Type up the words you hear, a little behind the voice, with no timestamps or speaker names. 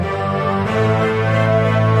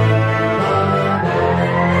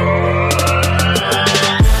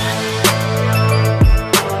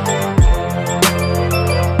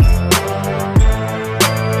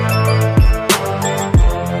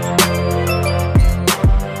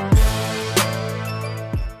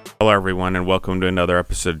Hello, everyone, and welcome to another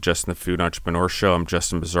episode of Justin the Food Entrepreneur Show. I'm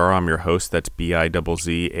Justin Bizzarro. I'm your host. That's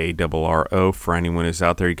Bizzarro. For anyone who's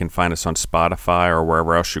out there, you can find us on Spotify or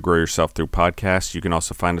wherever else you grow yourself through podcasts. You can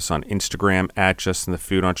also find us on Instagram at Justin the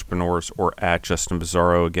Food Entrepreneurs or at Justin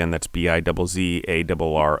Bizzarro. Again, that's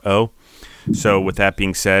Bizzarro. So with that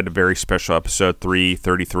being said, a very special episode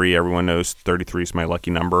 333. Everyone knows 33 is my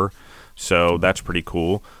lucky number, so that's pretty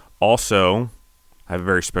cool. Also, I have a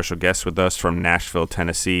very special guest with us from Nashville,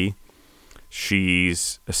 Tennessee.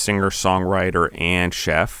 She's a singer-songwriter and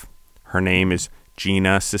chef. Her name is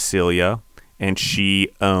Gina Sicilia, and she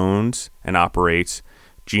owns and operates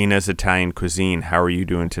Gina's Italian Cuisine. How are you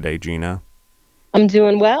doing today, Gina? I'm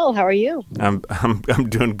doing well. How are you? I'm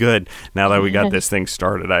doing good. Now that we got this thing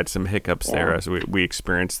started, I had some hiccups there as we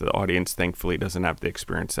experienced. The audience thankfully doesn't have to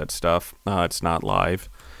experience that stuff. It's not live,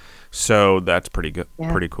 so that's pretty good,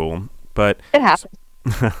 pretty cool. But it happens.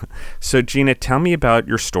 So Gina, tell me about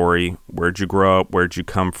your story. Where'd you grow up? Where'd you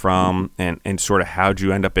come from? And sort of how'd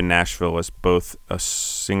you end up in Nashville as both a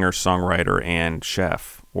singer, songwriter, and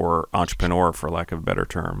chef, or entrepreneur, for lack of a better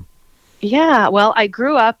term? Yeah, well, I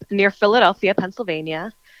grew up near Philadelphia,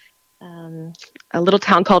 Pennsylvania, a little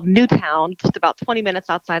town called Newtown, just about 20 minutes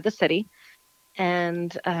outside the city.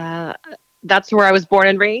 And that's where I was born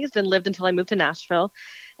and raised and lived until I moved to Nashville.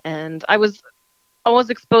 And I was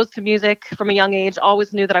exposed to music from a young age,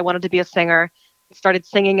 always knew that I wanted to be a singer. Started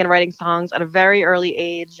singing and writing songs at a very early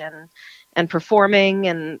age and performing.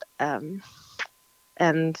 And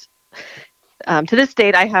to this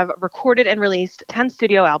date, I have recorded and released 10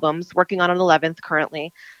 studio albums, working on an 11th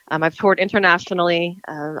currently. I've toured internationally.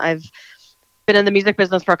 I've been in the music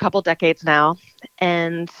business for a couple decades now.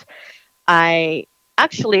 And I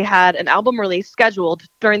actually had an album release scheduled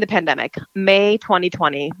during the pandemic, May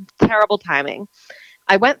 2020. Terrible timing.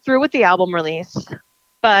 I went through with the album release,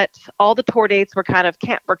 but all the tour dates were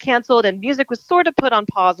were canceled, and music was sort of put on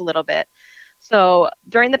pause a little bit. So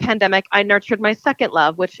during the pandemic, I nurtured my second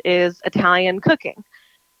love, which is Italian cooking.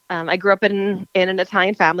 I grew up in an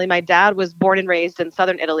Italian family. My dad was born and raised in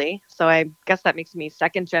southern Italy, so I guess that makes me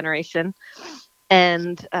second generation.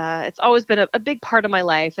 And it's always been a big part of my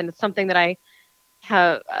life, and it's something that I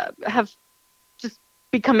have just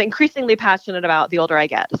become increasingly passionate about the older I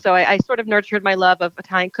get. So I sort of nurtured my love of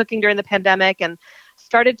Italian cooking during the pandemic and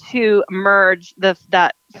started to merge the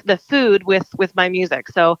food with my music.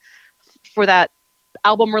 So for that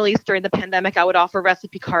album release during the pandemic, I would offer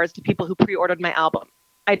recipe cards to people who pre-ordered my album.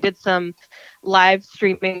 I did some live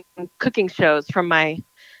streaming cooking shows from my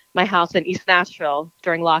house in East Nashville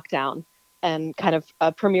during lockdown and kind of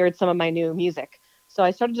premiered some of my new music. So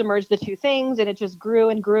I started to merge the two things, and it just grew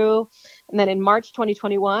and grew. And then in March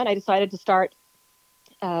 2021, I decided to start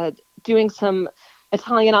doing some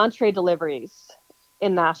Italian entree deliveries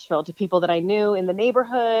in Nashville to people that I knew in the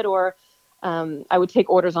neighborhood, or I would take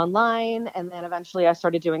orders online. And then eventually I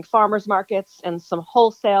started doing farmers markets and some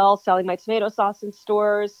wholesale, selling my tomato sauce in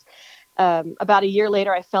stores. About a year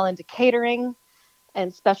later, I fell into catering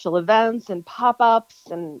and special events and pop-ups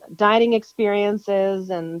and dining experiences,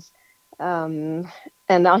 and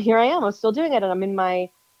now here I am. I'm still doing it, and I'm in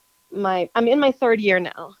my third year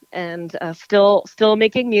now, and still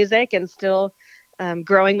making music and still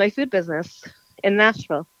growing my food business in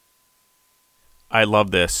Nashville. I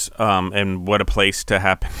love this, and what a place to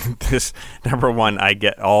happen. This, number one, I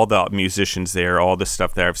get all the musicians there, all the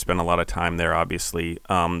stuff there. I've spent a lot of time there, obviously.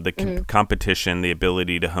 The competition, the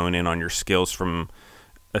ability to hone in on your skills from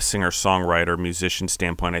a singer-songwriter, musician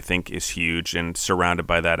standpoint, I think is huge, and surrounded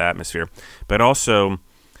by that atmosphere. But also,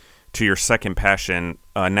 to your second passion,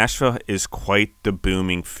 Nashville is quite the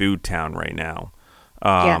booming food town right now.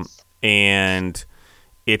 Yes. And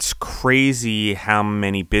it's crazy how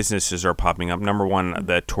many businesses are popping up. Number one,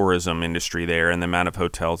 the tourism industry there, and the amount of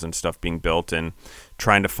hotels and stuff being built, and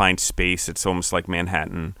trying to find space. It's almost like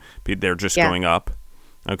Manhattan. They're just going up.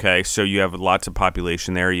 Okay, so you have lots of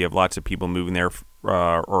population there. You have lots of people moving there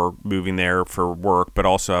or moving there for work, but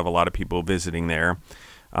also have a lot of people visiting there.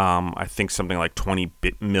 I think something like 20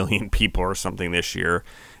 million people or something this year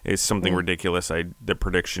is something ridiculous. The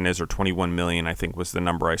prediction is, or 21 million, I think was the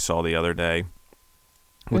number I saw the other day,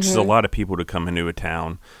 which is a lot of people to come into a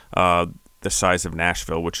town the size of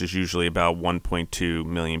Nashville, which is usually about 1.2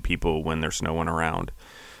 million people when there's no one around.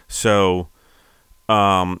 So,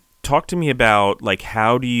 talk to me about, like,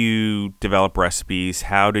 how do you develop recipes?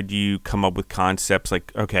 How did you come up with concepts?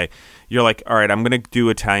 Like, okay, you're like, all right, I'm going to do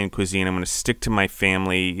Italian cuisine. I'm going to stick to my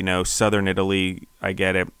family, Southern Italy. I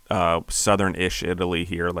get it. Southern-ish Italy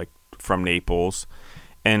here, like from Naples.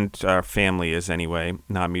 And family is anyway,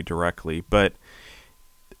 not me directly. But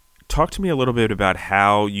talk to me a little bit about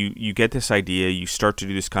how you get this idea, you start to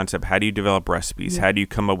do this concept. How do you develop recipes? How do you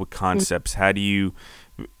come up with concepts? How do you,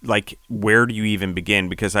 like, where do you even begin?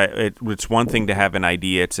 Because it's one thing to have an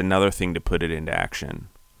idea. It's another thing to put it into action.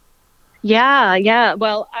 Yeah.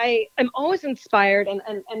 Well, I'm always inspired,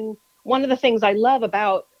 and one of the things I love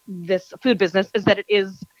about this food business is that it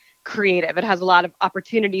is creative. It has a lot of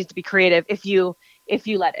opportunities to be creative if you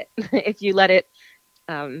let it, if you let it,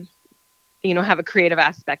 have a creative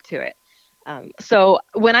aspect to it. So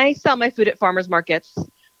when I sell my food at farmers markets,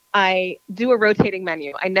 I do a rotating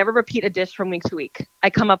menu. I never repeat a dish from week to week. I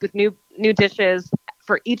come up with new dishes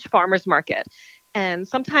for each farmers market. And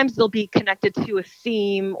sometimes they'll be connected to a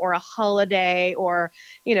theme or a holiday, or,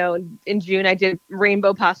 in June I did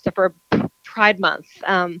rainbow pasta for Pride Month.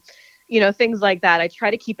 Things like that. I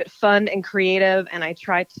try to keep it fun and creative, and I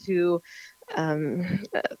try to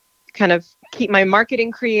kind of keep my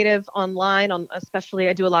marketing creative online. Especially,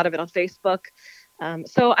 I do a lot of it on Facebook.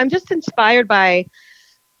 So I'm just inspired by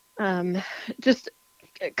just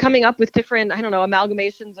coming up with different,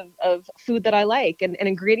 amalgamations of food that I like, and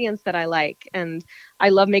ingredients that I like. And I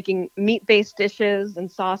love making meat-based dishes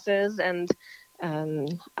and sauces. And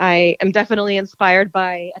I am definitely inspired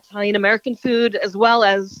by Italian American food, as well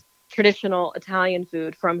as traditional Italian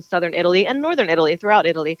food from southern Italy and northern Italy, throughout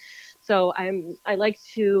Italy. So I like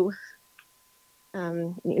to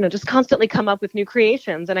just constantly come up with new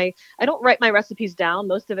creations. And I don't write my recipes down.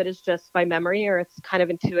 Most of it is just by memory, or it's kind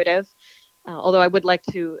of intuitive. Although I would like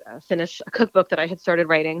to finish a cookbook that I had started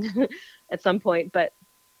writing at some point. But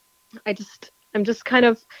I'm just kind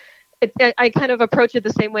of, I kind of approach it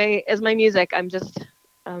the same way as my music.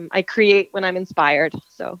 I create when I'm inspired.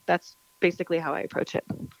 So that's basically how I approach it.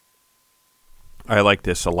 I like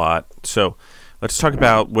this a lot. So let's talk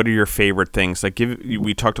about, what are your favorite things?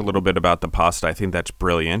 We talked a little bit about the pasta. I think that's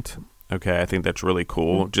brilliant. Okay, I think that's really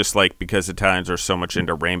cool. Just like, because Italians are so much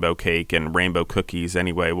into rainbow cake and rainbow cookies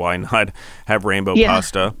anyway, why not have rainbow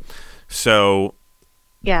pasta? So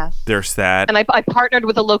yes, there's that. And I partnered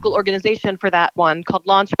with a local organization for that one called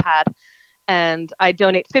Launchpad, and I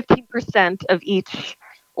donate 15% of each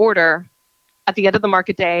order at the end of the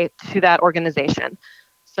market day to that organization.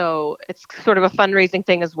 So it's sort of a fundraising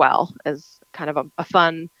thing, as well as kind of a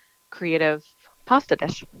fun, creative pasta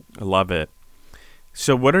dish. I love it.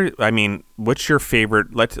 So what's your favorite?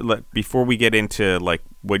 Before we get into like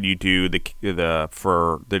what you do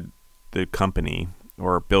for the company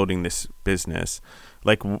or building this business,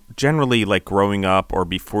 like generally, like growing up or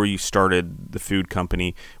before you started the food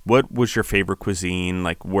company, what was your favorite cuisine?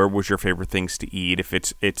 Like, where was your favorite things to eat? If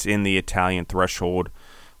it's in the Italian threshold,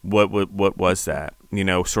 what was that?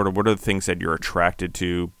 Sort of, what are the things that you're attracted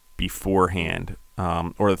to beforehand?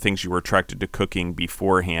 Or the things you were attracted to cooking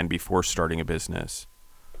beforehand, before starting a business?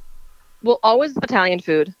 Well, always Italian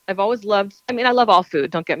food. I've always loved, I love all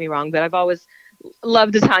food, don't get me wrong, but I've always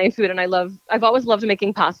loved Italian food, and I've always loved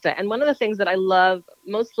making pasta. And one of the things that I love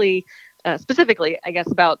mostly, specifically, I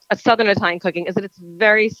guess, about a Southern Italian cooking is that it's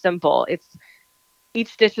very simple.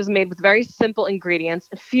 Each dish is made with very simple ingredients,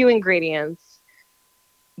 a few ingredients,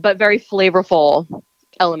 but very flavorful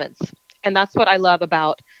elements. And that's what I love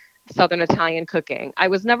about Southern Italian cooking. I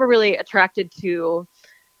was never really attracted to,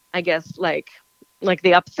 I guess, like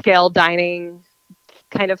the upscale dining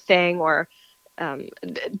kind of thing, or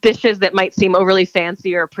dishes that might seem overly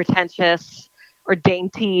fancy or pretentious or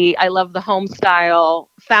dainty. I love the home style,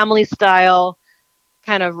 family style,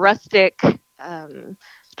 kind of rustic,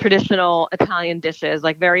 traditional Italian dishes,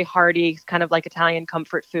 like very hearty, kind of like Italian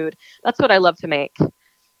comfort food. That's what I love to make.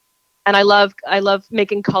 And I love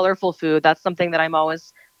making colorful food. That's something that I'm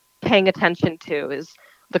always paying attention to, is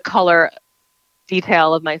the color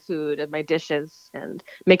detail of my food and my dishes, and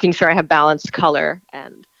making sure I have balanced color,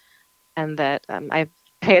 and that I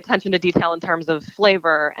pay attention to detail in terms of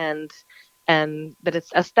flavor, and that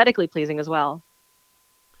it's aesthetically pleasing as well.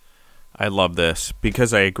 I love this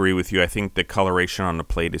because I agree with you. I think the coloration on the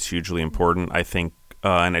plate is hugely important. I think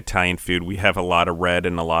in Italian food, we have a lot of red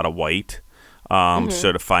and a lot of white.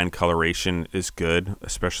 So to find coloration is good,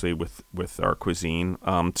 especially with our cuisine.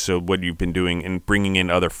 So what you've been doing and bringing in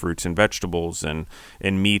other fruits and vegetables and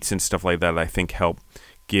meats and stuff like that, I think help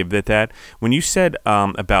give it that. When you said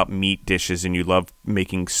about meat dishes and you love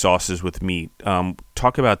making sauces with meat,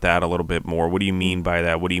 talk about that a little bit more. What do you mean by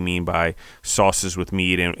that? What do you mean by sauces with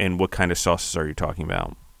meat, and what kind of sauces are you talking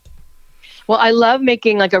about? Well, I love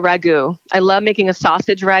making like a ragu. I love making a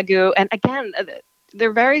sausage ragu. And again,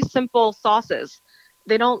 they're very simple sauces.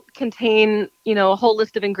 They don't contain, a whole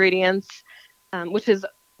list of ingredients,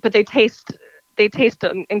 but they taste they taste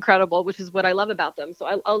incredible, which is what I love about them. So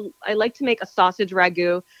I like to make a sausage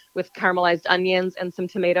ragu with caramelized onions and some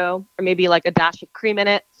tomato, or maybe like a dash of cream in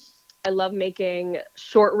it. I love making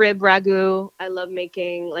short rib ragu. I love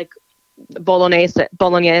making like bolognese.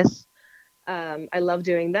 I love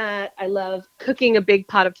doing that. I love cooking a big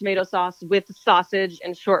pot of tomato sauce with sausage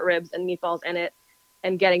and short ribs and meatballs in it,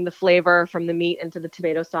 and getting the flavor from the meat into the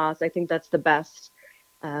tomato sauce. I think that's the best.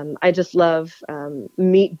 I just love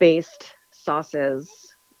meat-based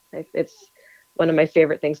sauces. It's one of my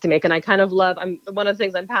favorite things to make. And I kind of love, one of the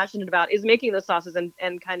things I'm passionate about is making the sauces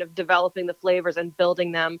and kind of developing the flavors and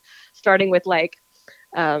building them, starting with like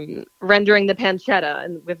rendering the pancetta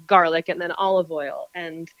and with garlic and then olive oil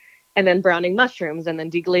and then browning mushrooms and then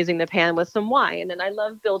deglazing the pan with some wine. And I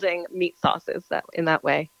love building meat sauces in that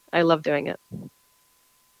way. I love doing it.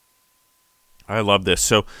 I love this.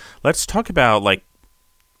 So let's talk about like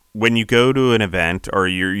when you go to an event or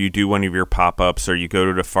you do one of your pop-ups or you go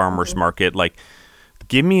to the farmer's market, like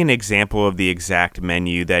give me an example of the exact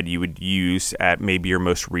menu that you would use at maybe your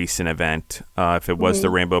most recent event. If it was the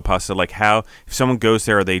rainbow pasta, like how, if someone goes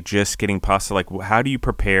there, are they just getting pasta? Like how do you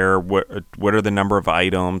prepare? What are the number of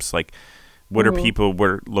items? Like what are people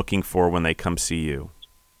looking for when they come see you?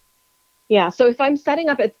 Yeah. So if I'm setting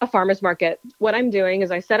up at a farmer's market, what I'm doing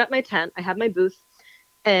is I set up my tent, I have my booth,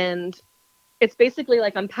 and it's basically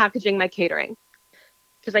like I'm packaging my catering,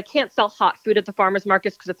 because I can't sell hot food at the farmer's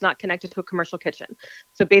markets because it's not connected to a commercial kitchen.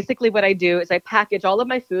 So basically what I do is I package all of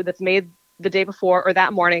my food that's made the day before or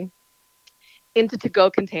that morning into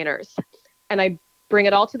to-go containers. And I bring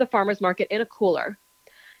it all to the farmer's market in a cooler.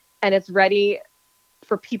 And it's ready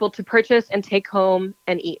for people to purchase and take home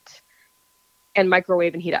and eat and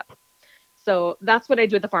microwave and heat up. So that's what I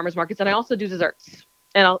do at the farmer's markets. And I also do desserts.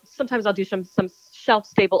 And sometimes I'll do some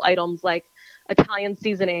shelf-stable items like Italian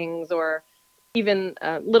seasonings or even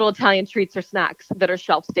little Italian treats or snacks that are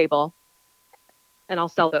shelf stable, and I'll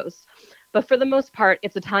sell those. But for the most part,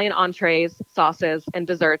 it's Italian entrees, sauces, and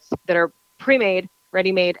desserts that are pre-made,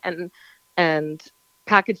 ready-made, and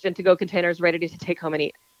packaged in to-go containers ready to take home and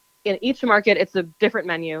eat. In each market, it's a different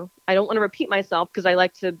menu. I don't want to repeat myself because I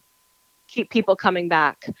like to keep people coming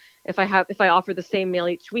back. If I offer the same meal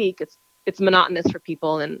each week, it's monotonous for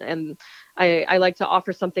people, and I like to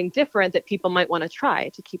offer something different that people might want to try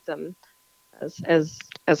to keep them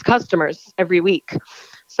as customers every week.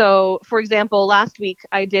 So, for example, last week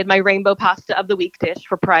I did my rainbow pasta of the week dish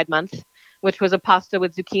for Pride Month, which was a pasta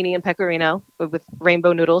with zucchini and pecorino with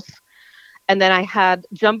rainbow noodles. And then I had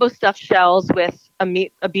jumbo stuffed shells with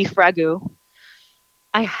a beef ragu.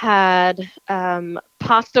 I had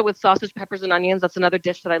pasta with sausage, peppers, and onions. That's another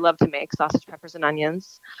dish that I love to make, sausage, peppers, and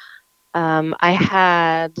onions. I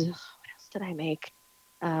had, what else did I make?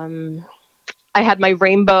 I had my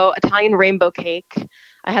Italian rainbow cake.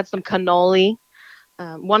 I had some cannoli.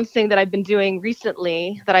 One thing that I've been doing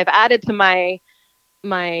recently that I've added to my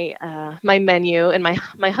menu, and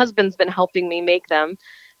my husband's been helping me make them.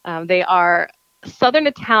 They are Southern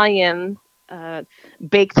Italian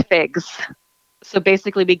baked figs. So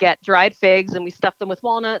basically we get dried figs and we stuff them with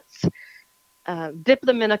walnuts, dip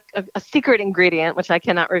them in a secret ingredient, which I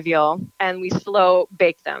cannot reveal, and we slow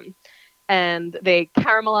bake them. And they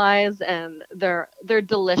caramelize and they're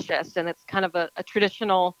delicious. And it's kind of a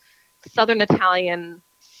traditional Southern Italian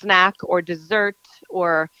snack or dessert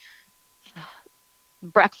or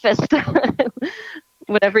breakfast,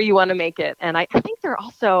 whatever you want to make it. And I think they're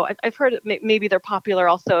also, I've heard maybe they're popular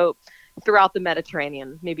also throughout the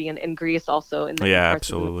Mediterranean, maybe in Greece also. Yeah,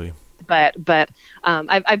 absolutely. But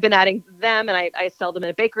I've been adding them, and I sell them in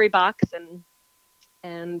a bakery box,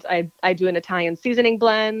 and I do an Italian seasoning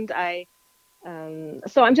blend.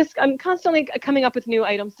 So I'm constantly coming up with new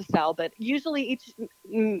items to sell, but usually each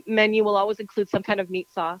menu will always include some kind of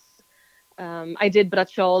meat sauce. I did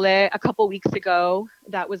braciole a couple weeks ago.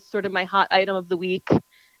 That was sort of my hot item of the week,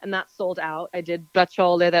 and that sold out. I did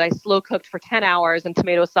braciole that I slow cooked for 10 hours in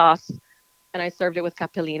tomato sauce, and I served it with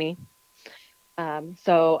capellini.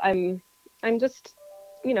 So I'm just,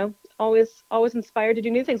 always inspired to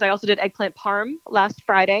do new things. I also did eggplant parm last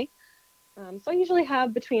Friday. So I usually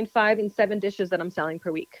have between 5 and 7 dishes that I'm selling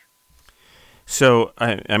per week. So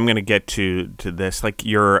I'm going to get to this. Like,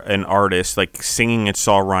 you're an artist. Like, singing at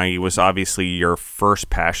songwriting was obviously your first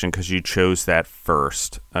passion because you chose that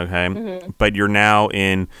first. Okay, But you're now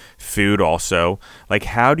in food also. Like,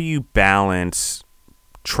 how do you balance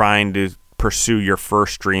trying to pursue your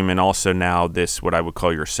first dream and also now this, what I would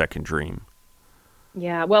call your second dream?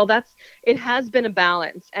 Yeah, well, it has been a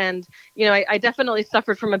balance. And, I definitely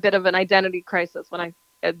suffered from a bit of an identity crisis when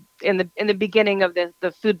in the beginning of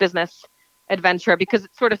the food business adventure, because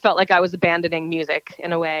it sort of felt like I was abandoning music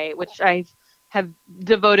in a way, which I've have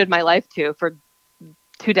devoted my life to for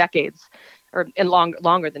 2 decades, or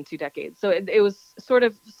longer than 2 decades. So it was sort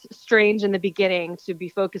of strange in the beginning to be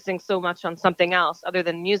focusing so much on something else other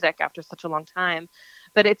than music after such a long time.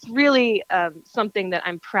 But it's really something that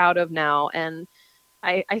I'm proud of now. And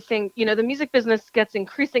I think, the music business gets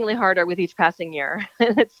increasingly harder with each passing year.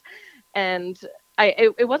 and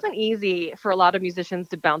it wasn't easy for a lot of musicians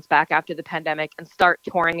to bounce back after the pandemic and start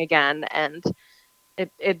touring again. And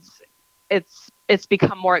it's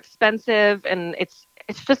become more expensive, and it's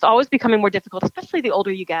just always becoming more difficult, especially the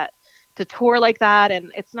older you get, to tour like that.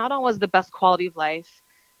 And it's not always the best quality of life.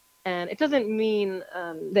 And it doesn't mean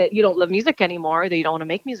that you don't love music anymore, that you don't want to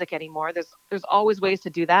make music anymore. There's always ways to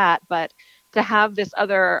do that. But to have this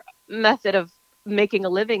other method of making a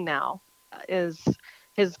living now has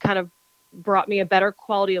kind of brought me a better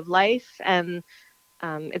quality of life. And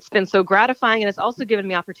it's been so gratifying. And it's also given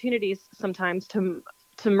me opportunities sometimes to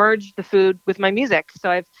merge the food with my music.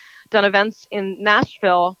 So I've done events in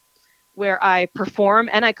Nashville where I perform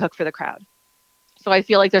and I cook for the crowd. So I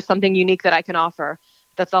feel like there's something unique that I can offer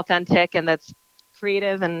that's authentic and that's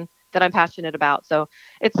creative and that I'm passionate about. So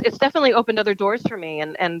it's definitely opened other doors for me.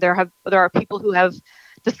 And there are people who have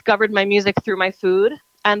discovered my music through my food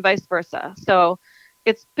and vice versa. So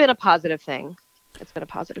it's been a positive thing. It's been a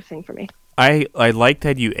positive thing for me. I like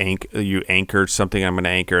that you anchored something. I'm going to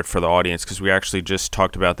anchor it for the audience because we actually just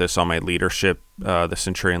talked about this on my leadership, the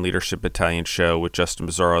Centurion Leadership Battalion show with Justin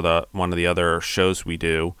Bizzaro, one of the other shows we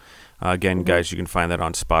do. Again, guys, you can find that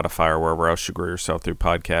on Spotify or wherever else you grow yourself through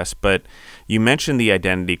podcasts. But you mentioned the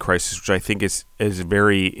identity crisis, which I think is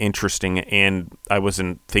very interesting. And I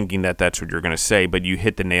wasn't thinking that that's what you're going to say, but you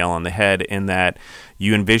hit the nail on the head in that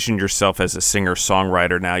you envisioned yourself as a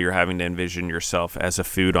singer-songwriter. Now you're having to envision yourself as a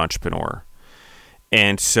food entrepreneur.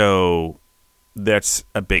 And so that's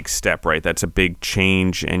a big step, right? That's a big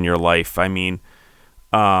change in your life. I mean,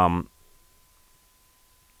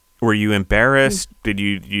 were you embarrassed? Did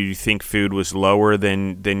you think food was lower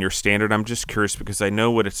than your standard? I'm just curious because I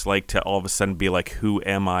know what it's like to all of a sudden be like, who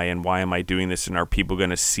am I and why am I doing this? And are people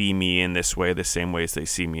going to see me in this way the same way as they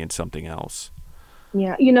see me in something else?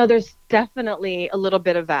 Yeah, there's definitely a little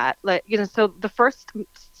bit of that. Like, so the first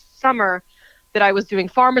summer that I was doing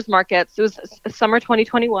farmers markets, it was summer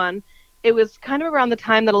 2021. It was kind of around the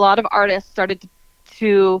time that a lot of artists started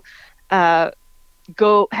to head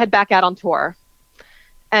back out on tour.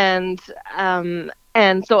 And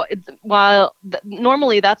so while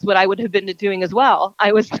normally that's what I would have been doing as well,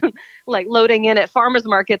 I was like loading in at farmers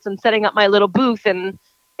markets and setting up my little booth in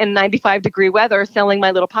 95-degree weather, selling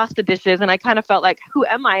my little pasta dishes. And I kind of felt like, who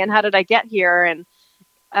am I and how did I get here? And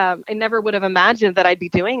I never would have imagined that I'd be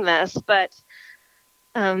doing this. But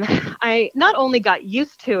I not only got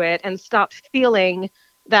used to it and stopped feeling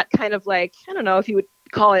that kind of like, I don't know if you would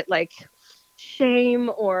call it like shame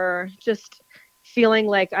or just feeling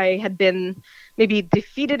like I had been maybe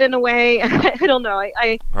defeated in a way. I don't know.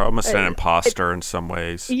 Almost an imposter in some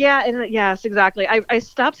ways. Yeah. Yes, exactly. I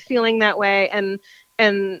stopped feeling that way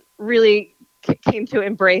and really came to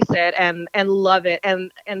embrace it and love it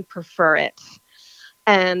and prefer it.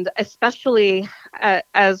 And especially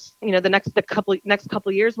as the next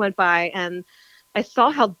couple years went by, and I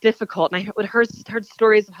saw how difficult, and I heard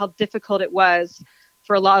stories of how difficult it was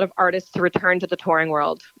for a lot of artists to return to the touring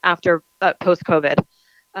world after post-COVID.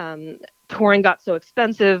 Touring got so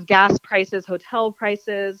expensive, gas prices, hotel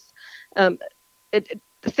prices.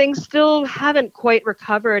 Things still haven't quite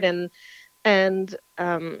recovered, and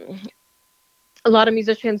a lot of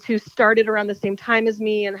musicians who started around the same time as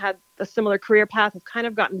me and had a similar career path have kind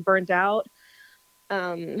of gotten burned out.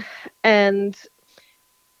 And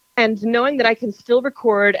knowing that I can still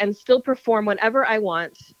record and still perform whenever I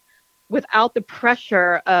want without the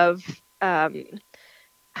pressure of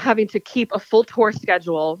having to keep a full tour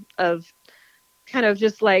schedule of kind of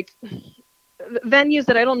just like venues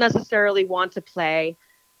that I don't necessarily want to play,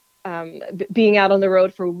 being out on the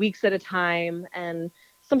road for weeks at a time and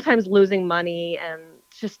sometimes losing money and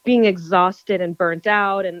just being exhausted and burnt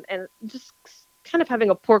out and just kind of having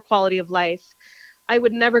a poor quality of life. I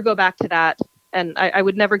would never go back to that. And I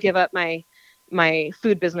would never give up my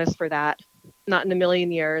food business for that. Not in a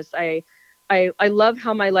million years. I love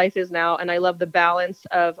how my life is now, and I love the balance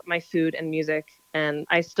of my food and music. And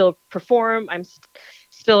I still perform. I'm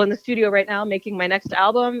still in the studio right now making my next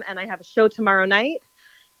album, and I have a show tomorrow night.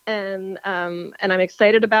 And I'm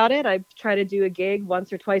excited about it. I try to do a gig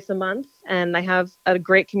once or twice a month, and I have a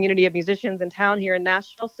great community of musicians in town here in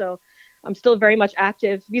Nashville. So I'm still very much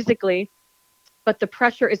active musically, but the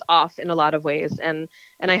pressure is off in a lot of ways. And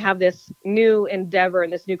I have this new endeavor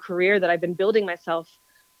and this new career that I've been building myself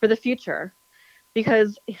for the future.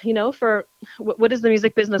 because, for what is the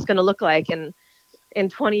music business going to look like in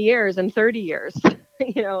 20 years and 30 years?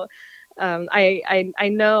 you know, I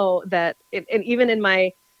know that and even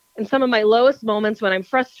in some of my lowest moments when I'm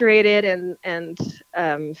frustrated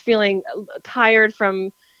and feeling tired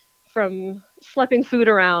from schlepping food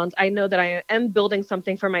around, I know that I am building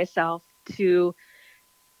something for myself to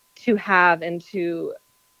have and to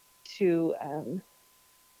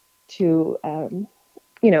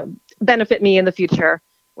benefit me in the future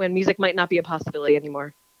when music might not be a possibility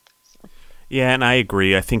anymore. So. Yeah, and I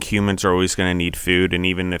agree. I think humans are always going to need food, and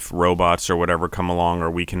even if robots or whatever come along,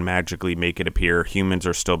 or we can magically make it appear, humans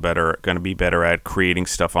are still going to be better at creating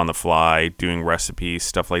stuff on the fly, doing recipes,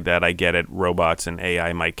 stuff like that. I get it. Robots and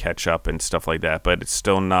AI might catch up and stuff like that, but it's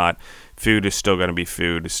still not. Food is still going to be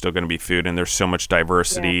food. It's still going to be food, and there's so much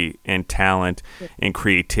diversity and talent and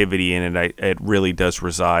creativity in it. It really does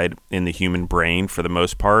reside in the human brain for the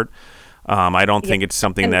most part. I don't think it's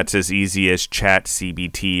something that's as easy as Chat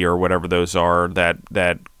CBT or whatever those are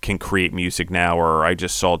that can create music now. Or I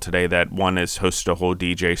just saw today that one is host a whole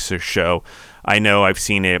DJ show. I know I've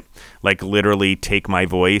seen it like literally take my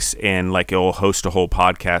voice and like it'll host a whole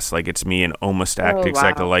podcast like it's me and almost act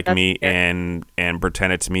exactly like that's me scary. and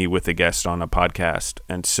pretend it's me with a guest on a podcast.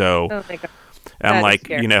 And so I'm like,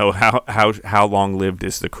 how long lived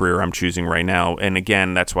is the career I'm choosing right now? And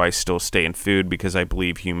again, that's why I still stay in food, because I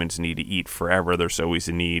believe humans need to eat forever. There's always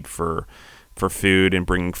a need for food and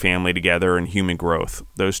bringing family together and human growth.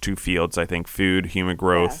 Those two fields, I think, food, human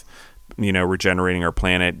growth, regenerating our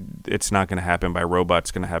planet. It's not going to happen by robots.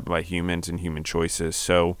 It's going to happen by humans and human choices.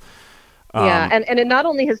 So, and it not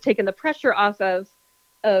only has taken the pressure off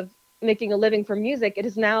of making a living from music, it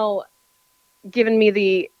has now given me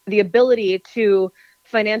the ability to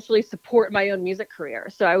financially support my own music career.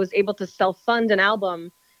 So I was able to self-fund an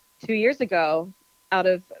album 2 years ago out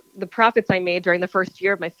of the profits I made during the first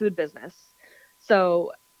year of my food business.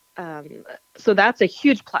 So that's a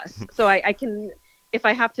huge plus. So I can, if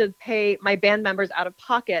I have to pay my band members out of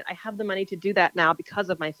pocket, I have the money to do that now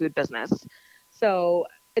because of my food business. So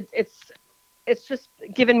it's just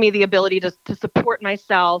given me the ability to support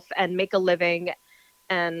myself and make a living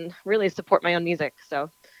and really support my own music. So,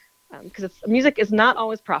 because music is not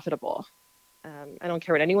always profitable. I don't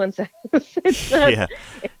care what anyone says.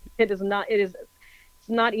 It is not. It's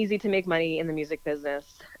not easy to make money in the music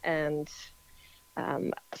business, and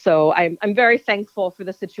so I'm very thankful for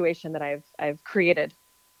the situation that I've created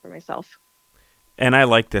for myself. And I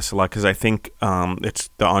like this a lot because I think it's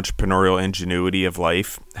the entrepreneurial ingenuity of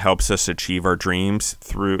life helps us achieve our dreams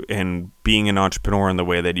through, and being an entrepreneur in the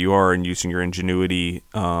way that you are and using your ingenuity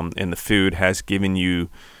in the food has given you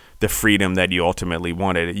the freedom that you ultimately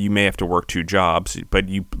wanted. You may have to work 2 jobs, but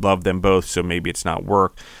you love them both, so maybe it's not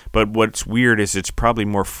work. But what's weird is it's probably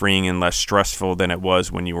more freeing and less stressful than it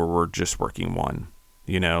was when you were just working one,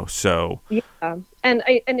 so. Yeah, and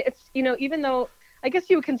it's, even though I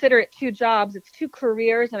guess you would consider it 2 jobs, it's 2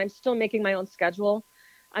 careers, and I'm still making my own schedule.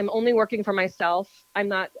 I'm only working for myself. I'm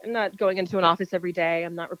not going into an office every day.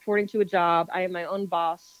 I'm not reporting to a job. I am my own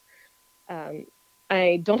boss.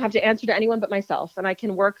 I don't have to answer to anyone but myself, and I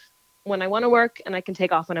can work when I want to work, and I can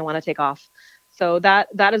take off when I want to take off. So that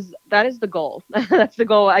is the goal. That's the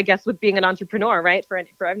goal, I guess, with being an entrepreneur, right?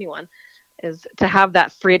 For anyone, is to have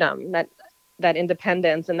that freedom, that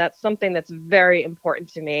independence, and that's something that's very important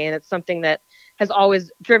to me, and it's something that has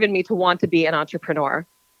always driven me to want to be an entrepreneur.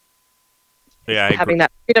 Yeah, having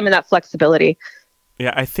that freedom and that flexibility.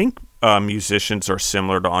 Yeah, I think musicians are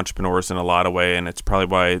similar to entrepreneurs in a lot of ways, and it's probably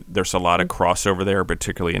why there's a lot of crossover there,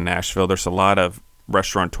 particularly in Nashville. There's a lot of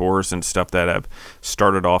restaurateurs and stuff that have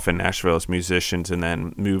started off in Nashville as musicians and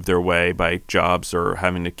then moved their way by jobs or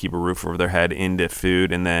having to keep a roof over their head into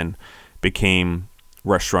food, and then became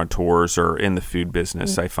restaurateurs or in the food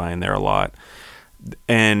business. I find there a lot.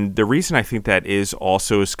 And the reason I think that is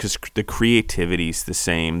also is because the creativity is the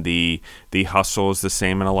same. The hustle is the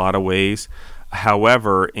same in a lot of ways.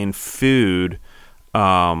 However, in food,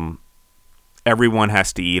 everyone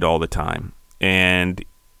has to eat all the time. And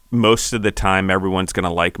most of the time, everyone's going to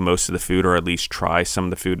like most of the food, or at least try some of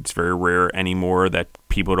the food. It's very rare anymore that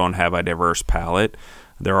people don't have a diverse palate.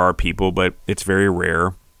 There are people, but it's very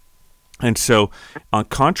rare. And so,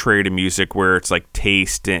 contrary to music, where it's like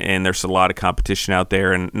taste and there's a lot of competition out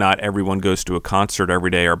there, and not everyone goes to a concert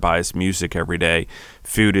every day or buys music every day,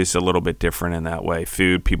 food is a little bit different in that way.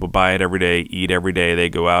 Food, people buy it every day, eat every day, they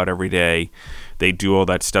go out every day, they do all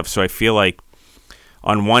that stuff. So I feel like,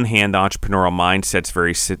 on one hand, the entrepreneurial mindset's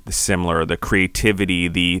very similar. The creativity,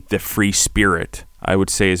 the free spirit, I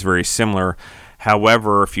would say, is very similar.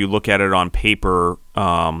 However, if you look at it on paper,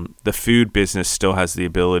 the food business still has the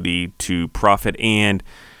ability to profit, and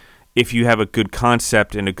if you have a good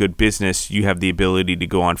concept and a good business, you have the ability to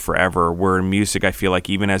go on forever. Where in music, I feel like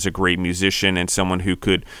even as a great musician and someone who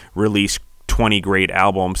could release 20 great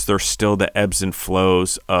albums, there's still the ebbs and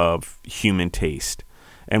flows of human taste.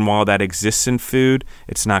 And while that exists in food,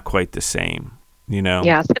 it's not quite the same, you know?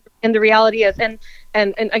 Yes. And the reality is, and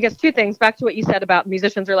I guess two things, back to what you said about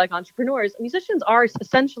musicians are like entrepreneurs. Musicians are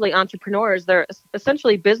essentially entrepreneurs. They're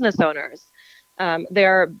essentially business owners.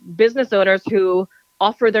 They're business owners who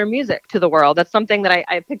offer their music to the world. That's something that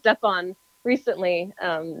I picked up on recently.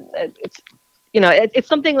 It's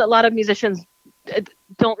something that a lot of musicians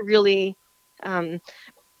don't really,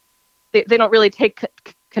 they don't really take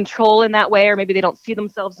control in that way, or maybe they don't see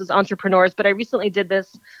themselves as entrepreneurs. But I recently did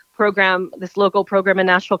this local program in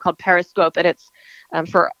Nashville called Periscope, and it's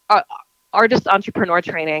for artist entrepreneur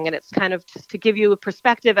training. And it's kind of just to give you a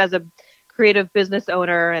perspective as a creative business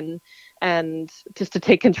owner and just to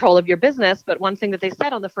take control of your business. But one thing that they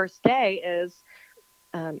said on the first day is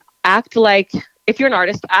act like, if you're an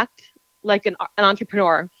artist, act like an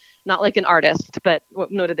entrepreneur, not like an artist. But what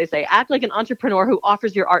did they say? Act like an entrepreneur who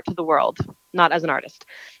offers your art to the world, not as an artist.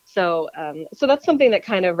 So that's something that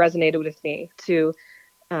kind of resonated with me, to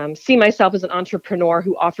see myself as an entrepreneur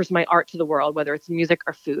who offers my art to the world, whether it's music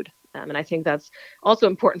or food. And I think that's also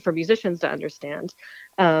important for musicians to understand.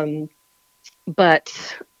 But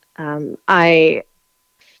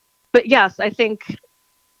yes, I think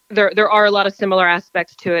there are a lot of similar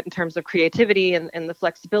aspects to it in terms of creativity and the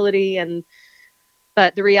flexibility.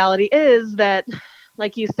 But the reality is that,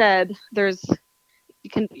 like you said, you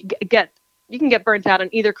can get burnt out in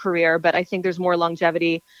either career, but I think there's more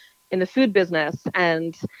longevity in the food business.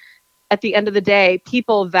 And at the end of the day,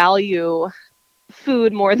 people value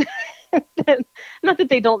food more than, not that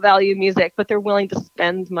they don't value music, but they're willing to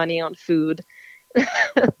spend money on food.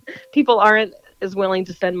 People aren't as willing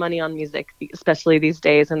to spend money on music, especially these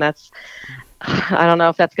days, and I don't know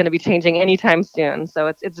if that's going to be changing anytime soon. So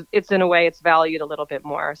it's in a way, it's valued a little bit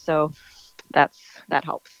more. So that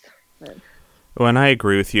helps. Well, and I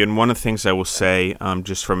agree with you. And one of the things I will say,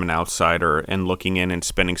 just from an outsider and looking in and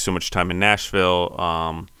spending so much time in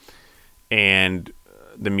Nashville, and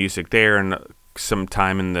the music there, and some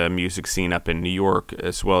time in the music scene up in New York,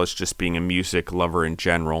 as well as just being a music lover in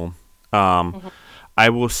general. I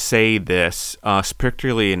will say this,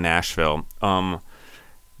 particularly in Nashville,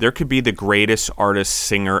 there could be the greatest artist,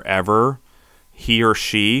 singer ever, he or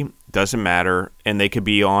she, doesn't matter, and they could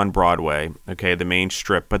be on Broadway, okay, the main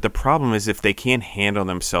strip. But the problem is, if they can't handle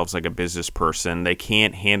themselves like a business person, they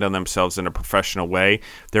can't handle themselves in a professional way,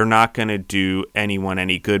 they're not going to do anyone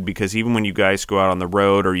any good, because even when you guys go out on the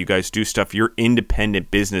road or you guys do stuff, you're independent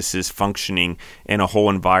businesses functioning in a whole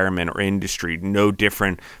environment or industry, no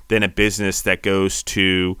different than a business that goes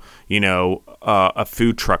to, a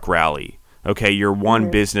food truck rally. Okay, you're one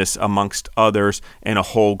business amongst others in a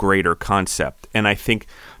whole greater concept. And I think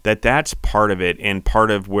that's part of it, and part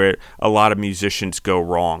of where a lot of musicians go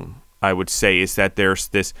wrong, I would say, is that there's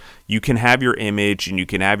this, you can have your image and you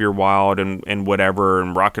can have your wild and whatever,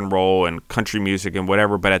 and rock and roll and country music and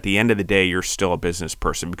whatever, but at the end of the day, you're still a business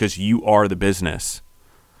person, because you are the business.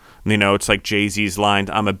 It's like Jay-Z's line,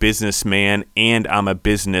 I'm a businessman and I'm a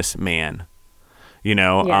businessman.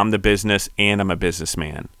 I'm the business and I'm a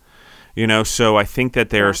businessman. So I think that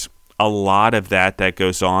there's a lot of that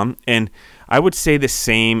goes on. And I would say the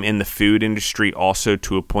same in the food industry also,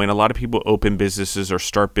 to a point. A lot of people open businesses or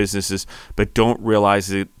start businesses, but don't realize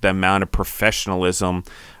the amount of professionalism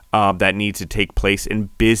that needs to take place in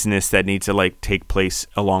business, that needs to take place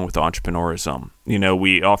along with entrepreneurism.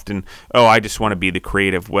 We often, I just want to be the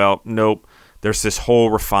creative. Well, nope. There's this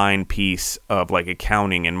whole refined piece of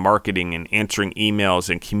accounting and marketing and answering emails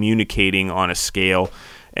and communicating on a scale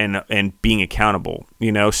and being accountable,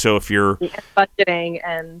 so if you're budgeting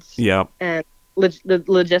and the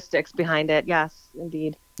logistics behind it. Yes,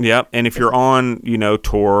 indeed. Yeah. And if you're on,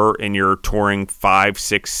 tour, and you're touring 5,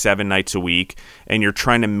 6, 7 nights a week, and you're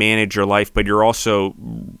trying to manage your life, but you're also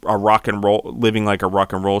living like a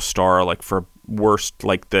rock and roll star, for worst,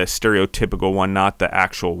 the stereotypical one, not the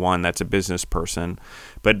actual one that's a business person,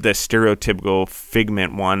 but the stereotypical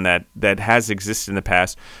figment one that has existed in the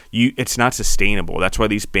past, it's not sustainable. That's why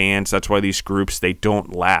these bands, that's why these groups, they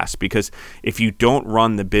don't last, because if you don't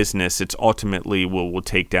run the business, it's ultimately will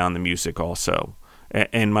take down the music also.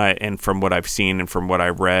 And from what I've seen and from what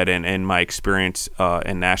I've read and my experience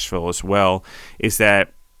in Nashville as well, is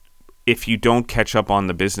that if you don't catch up on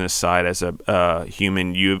the business side as a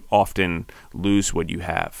human, you often lose what you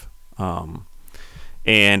have.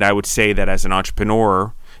 And I would say that as an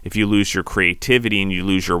entrepreneur, if you lose your creativity and you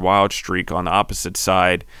lose your wild streak on the opposite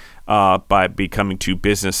side, by becoming too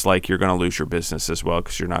business-like, you're going to lose your business as well,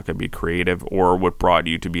 because you're not going to be creative or what brought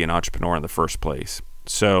you to be an entrepreneur in the first place.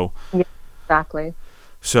 So, yeah, exactly.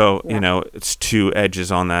 So, it's two edges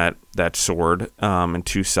on that sword, and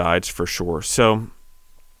two sides for sure. So,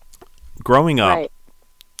 growing up,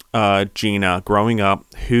 Gina,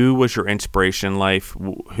 who was your inspiration in life?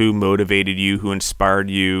 Who motivated you? Who inspired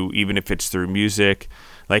you, even if it's through music?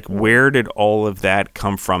 Like, where did all of that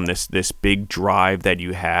come from, this big drive that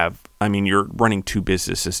you have? I mean, you're running two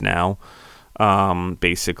businesses now,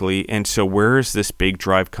 basically. And so where does this big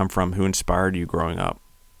drive come from? Who inspired you growing up?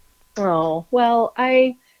 Oh, well,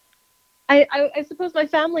 I suppose my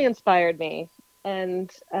family inspired me. And,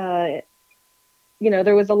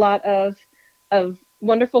 there was a lot of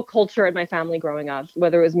wonderful culture in my family growing up,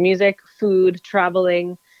 whether it was music, food,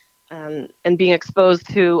 traveling, and being exposed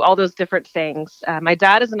to all those different things. My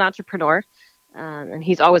dad is an entrepreneur, and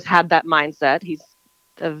he's always had that mindset. He's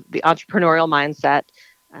of the entrepreneurial mindset,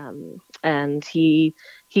 and he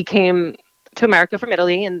came to America from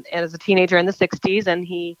Italy and as a teenager in the 60s,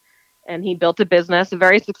 and he built a business, a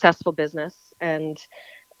very successful business, and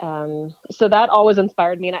so that always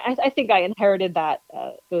inspired me. And I think I inherited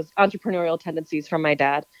those entrepreneurial tendencies from my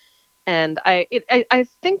dad. And I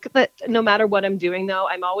think that no matter what I'm doing, though,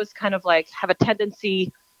 I'm always kind of like have a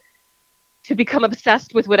tendency to become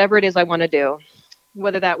obsessed with whatever it is I want to do,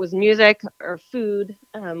 whether that was music or food.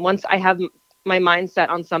 Once I have my mindset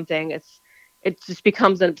on something, it just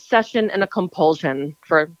becomes an obsession and a compulsion.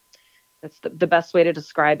 That's the best way to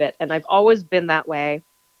describe it. And I've always been that way.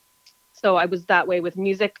 So I was that way with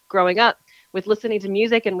music growing up, with listening to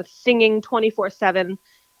music and with singing 24/7,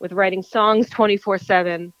 with writing songs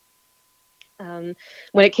 24/7.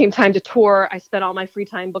 When it came time to tour, I spent all my free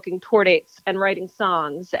time booking tour dates and writing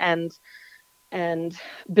songs and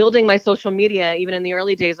building my social media, even in the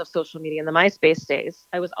early days of social media, in the MySpace days.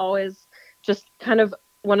 I was always just kind of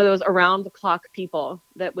one of those around the clock people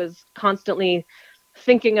that was constantly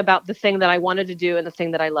thinking about the thing that I wanted to do and the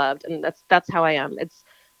thing that I loved. And that's how I am. It's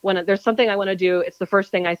when there's something I want to do, it's the first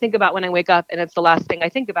thing I think about when I wake up, and it's the last thing I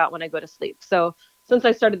think about when I go to sleep. So since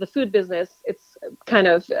I started the food business, it's kind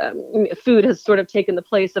of food has sort of taken the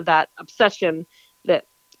place of that obsession that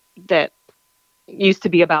used to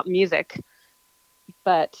be about music.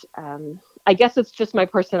 But I guess it's just my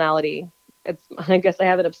personality. I guess I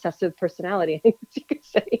have an obsessive personality, you could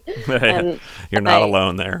say. And you're not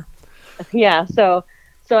alone there. Yeah. So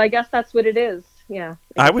I guess that's what it is. Yeah.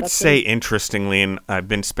 I would say, interestingly, and I've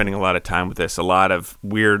been spending a lot of time with this, a lot of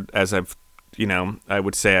weird, as I've, I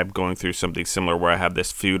would say I'm going through something similar where I have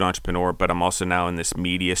this food entrepreneur, but I'm also now in this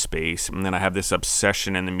media space. And then I have this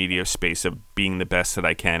obsession in the media space of being the best that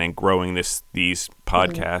I can and growing these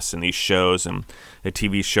podcasts and these shows, and a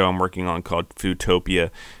TV show I'm working on called Foodtopia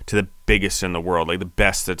to the biggest in the world, like the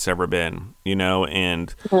best that's ever been,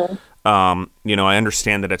 and I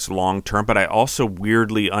understand that it's long term, but I also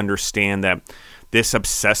weirdly understand that this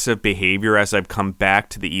obsessive behavior, as I've come back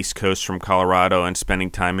to the East Coast from Colorado and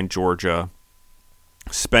spending time in Georgia,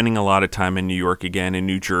 spending a lot of time in New York again, in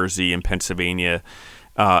New Jersey and Pennsylvania,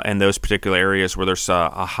 and those particular areas where there's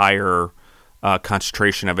a higher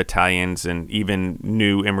concentration of Italians and even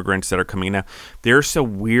new immigrants that are coming in now. There's a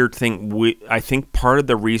weird thing. I think part of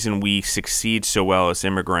the reason we succeed so well as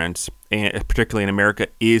immigrants, and particularly in America,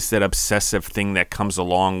 is that obsessive thing that comes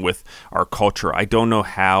along with our culture. I don't know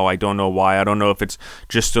how. I don't know why. I don't know if it's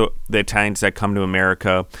just the Italians that come to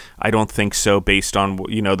America. I don't think so, based on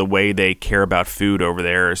the way they care about food over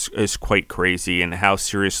there is quite crazy, and how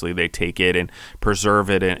seriously they take it and preserve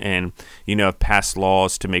it, and pass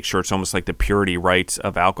laws to make sure it's almost like the purity rights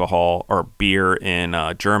of alcohol or beer in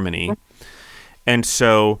Germany. And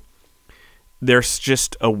so there's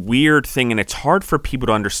just a weird thing, and it's hard for people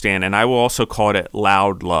to understand. And I will also call it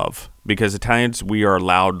loud love, because Italians, we are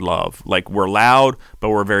loud love. Like, we're loud, but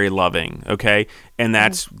we're very loving, okay? And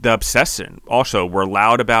that's the obsession. Also, we're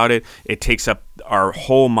loud about it. It takes up our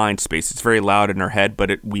whole mind space. It's very loud in our head,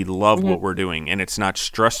 but we love what we're doing, and it's not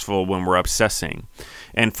stressful when we're obsessing.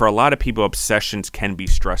 And for a lot of people, obsessions can be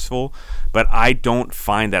stressful, but I don't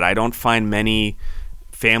find that. I don't find many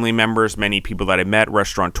family members, many people that I met,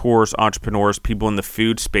 restaurateurs, entrepreneurs, people in the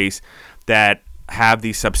food space that have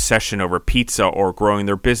this obsession over pizza or growing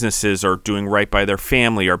their businesses or doing right by their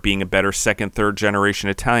family or being a better second, third generation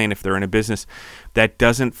Italian if they're in a business, that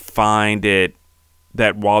doesn't find it,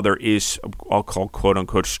 that while there is, I'll call quote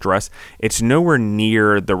unquote stress, it's nowhere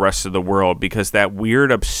near the rest of the world, because that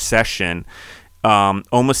weird obsession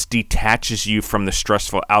almost detaches you from the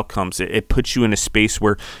stressful outcomes. It puts you in a space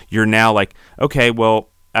where you're now like, okay, well,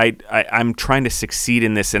 I'm trying to succeed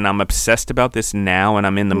in this and I'm obsessed about this now and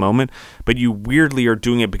I'm in the moment, but you weirdly are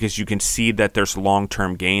doing it because you can see that there's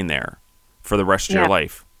long-term gain there for the rest of your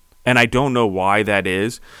life. And I don't know why that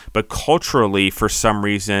is, but culturally, for some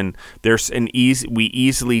reason, there's we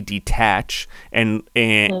easily detach and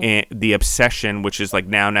the obsession, which is like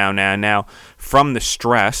now, from the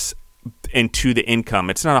stress into the income.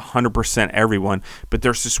 It's not 100% everyone, but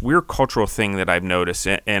there's this weird cultural thing that I've noticed,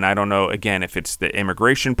 and I don't know, again, if it's the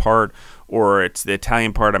immigration part or it's the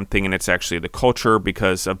Italian part. I'm thinking it's actually the culture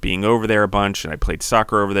because of being over there a bunch, and I played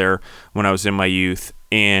soccer over there when I was in my youth,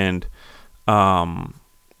 and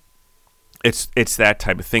it's that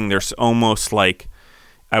type of thing. There's almost like,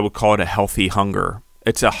 I would call it a healthy hunger.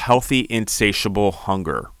 It's a healthy, insatiable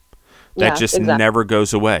hunger that just never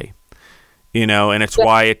goes away. You know, and it's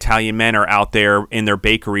why Italian men are out there in their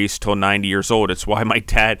bakeries till 90 years old. It's why my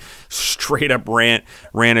dad straight up ran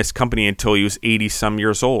his company until he was 80 some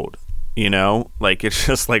years old. You know, like, it's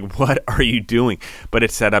just like, what are you doing? But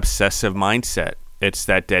it's that obsessive mindset. It's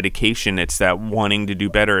that dedication. It's that wanting to do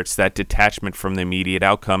better. It's that detachment from the immediate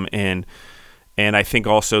outcome. And I think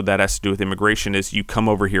also that has to do with immigration is you come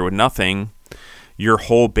over here with nothing. Your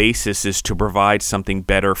whole basis is to provide something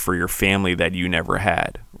better for your family that you never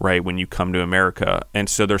had, right, when you come to America. And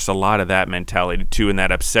so there's a lot of that mentality too, and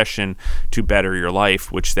that obsession to better your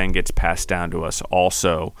life, which then gets passed down to us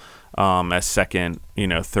also as second,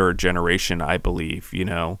 third generation, I believe,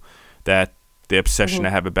 that the obsession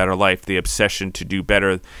to have a better life, the obsession to do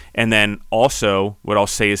better. And then also what I'll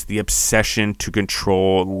say is the obsession to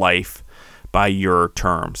control life by your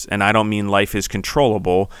terms. And I don't mean life is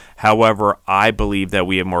controllable. However, I believe that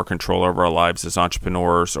we have more control over our lives as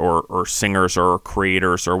entrepreneurs or singers or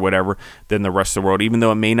creators or whatever than the rest of the world, even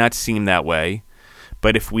though it may not seem that way.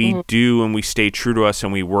 But if we do and we stay true to us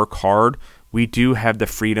and we work hard, we do have the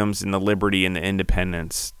freedoms and the liberty and the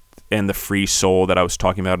independence and the free soul that I was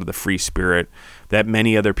talking about, or the free spirit that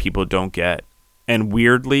many other people don't get. And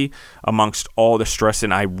weirdly, amongst all the stress,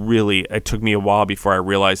 and it took me a while before I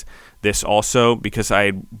realized this also, because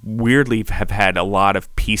I weirdly have had a lot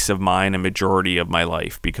of peace of mind a majority of my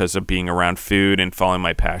life because of being around food and following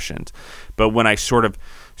my passions. But when I sort of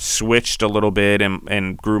switched a little bit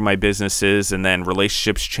and grew my businesses, and then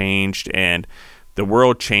relationships changed and the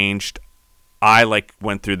world changed, I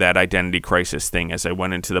went through that identity crisis thing as I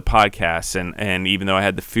went into the podcast, and even though I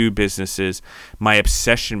had the food businesses, my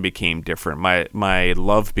obsession became different. My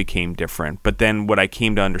love became different. But then what I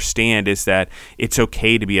came to understand is that it's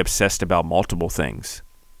okay to be obsessed about multiple things.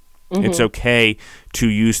 It's okay to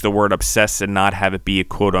use the word obsess and not have it be a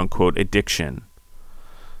quote unquote addiction.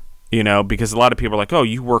 Because a lot of people are like, oh,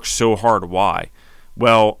 you work so hard. Why?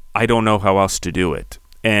 Well, I don't know how else to do it.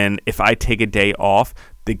 And if I take a day off,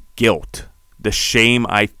 the guilt, the shame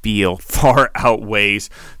I feel far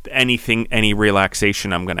outweighs any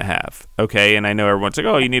relaxation I'm going to have. Okay. And I know everyone's like,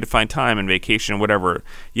 oh, you need to find time and vacation, whatever.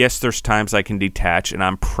 Yes, there's times I can detach and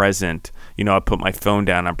I'm present. I put my phone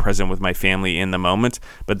down. I'm present with my family in the moment.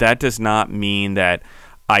 But that does not mean that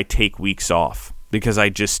I take weeks off, because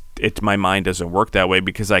my mind doesn't work that way,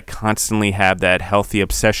 because I constantly have that healthy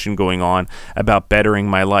obsession going on about bettering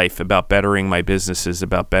my life, about bettering my businesses,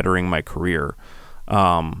 about bettering my career.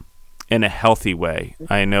 In a healthy way.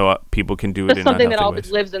 I know people can do it in something that always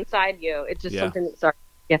ways. Lives inside you. It's just something that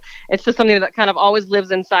it's just something that kind of always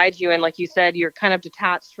lives inside you. And like you said, you're kind of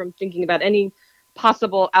detached from thinking about any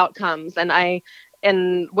possible outcomes.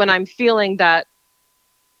 And when I'm feeling that,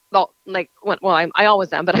 I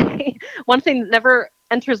always am, but one thing that never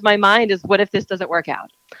enters my mind is, what if this doesn't work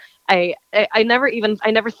out? I never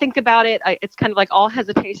think about it. It's kind of like all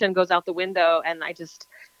hesitation goes out the window, and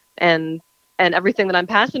and everything that I'm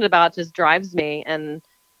passionate about just drives me. And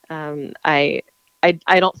I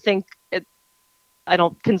don't think it. I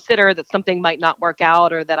don't consider that something might not work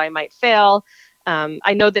out or that I might fail.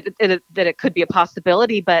 I know that it could be a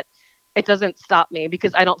possibility, but it doesn't stop me,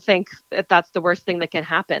 because I don't think that that's the worst thing that can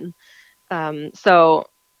happen. But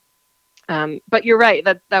you're right.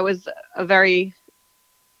 That was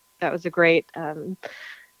a great,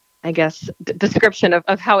 I guess, description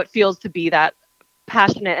of how it feels to be that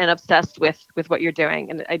passionate and obsessed with what you're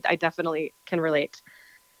doing. And I definitely can relate.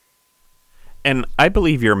 And I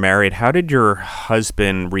believe you're married. How did your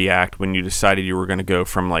husband react when you decided you were going to go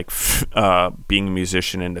from being a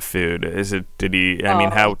musician into food?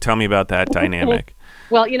 Tell me about that dynamic.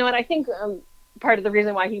 Well, you know what? I think part of the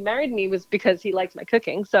reason why he married me was because he liked my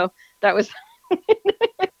cooking. So that was,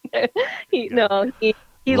 he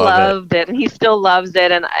loved it, and he still loves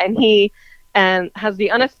it. And he has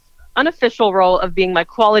the unofficial role of being my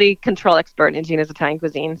quality control expert in Gina's Italian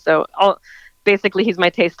Cuisine. So basically he's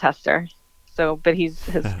my taste tester. but his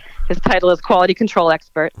title is quality control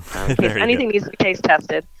expert. In case anything needs to be taste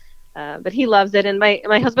tested. But he loves it. And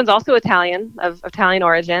my husband's also Italian, of Italian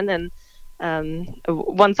origin, and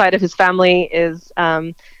one side of his family is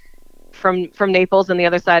from Naples, and the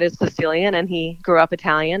other side is Sicilian. And he grew up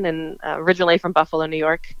Italian, and originally from Buffalo, New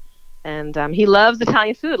York. And he loves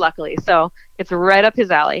Italian food, luckily, so it's right up his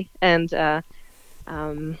alley. And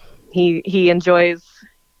he enjoys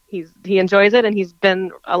it, and he's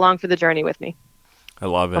been along for the journey with me. I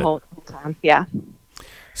love it. The whole time. Yeah.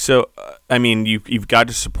 So, I mean, you've got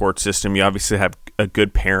a support system. You obviously have a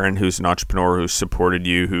good parent who's an entrepreneur who supported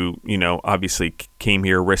you, who, obviously came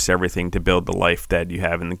here, risked everything to build the life that you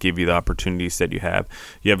have and to give you the opportunities that you have.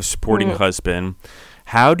 You have a supporting husband.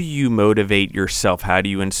 How do you motivate yourself? How do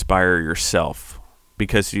you inspire yourself?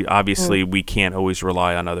 Because obviously we can't always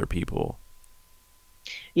rely on other people.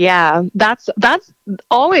 Yeah, that's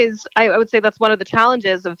always, I would say that's one of the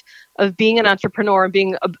challenges of being an entrepreneur and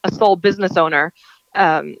being a sole business owner.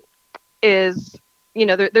 Is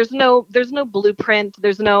there's no blueprint,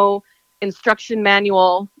 there's no instruction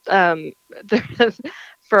manual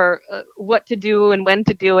for what to do and when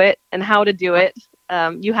to do it and how to do it.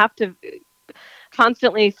 You have to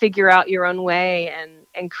constantly figure out your own way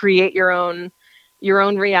and create your own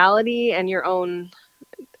reality and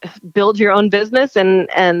build your own business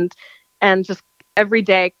and just every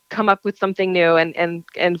day come up with something new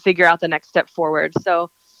and figure out the next step forward. So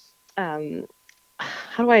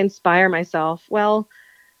how do I inspire myself? Well,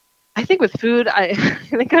 I think with food, I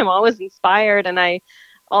think I'm always inspired, and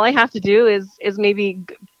all I have to do is maybe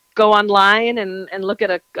go online and look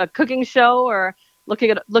at a cooking show or look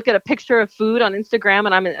at a picture of food on Instagram,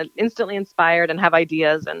 and I'm instantly inspired and have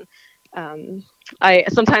ideas. And I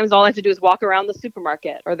sometimes all I have to do is walk around the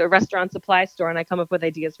supermarket or the restaurant supply store, and I come up with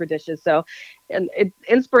ideas for dishes. So,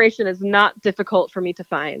 inspiration is not difficult for me to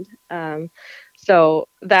find. So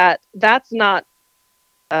that's not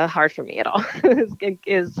hard for me at all.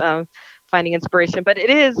 is finding inspiration, but it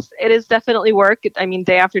is definitely work. I mean,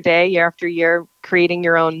 day after day, year after year, creating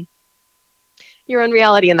your own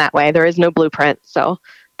reality in that way. There is no blueprint, so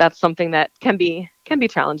that's something that can be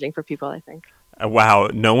challenging for people, I think. Wow,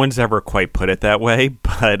 no one's ever quite put it that way,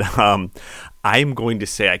 but I'm going to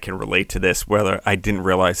say I can relate to this, whether I didn't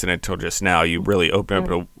realize it until just now. You really opened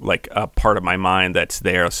up a part of my mind that's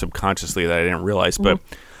there subconsciously that I didn't realize, but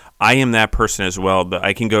I am that person as well. That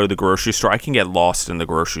I can go to the grocery store. I can get lost in the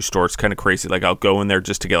grocery store. It's kind of crazy. Like, I'll go in there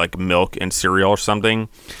just to get like milk and cereal or something.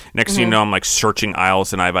 Next thing you know, I'm like searching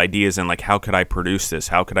aisles and I have ideas and like, how could I produce this?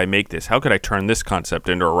 How could I make this? How could I turn this concept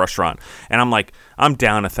into a restaurant? And I'm like, I'm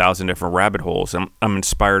down 1,000 different rabbit holes. I'm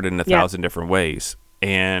inspired in 1,000 different ways.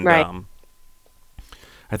 And I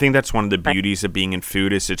think that's one of the beauties of being in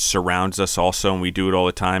food is it surrounds us also, and we do it all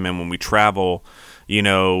the time. And when we travel,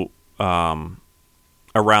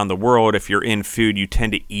 around the world, if you're in food, you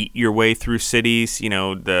tend to eat your way through cities.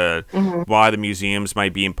 Why the museums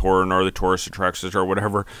might be important or the tourist attractions or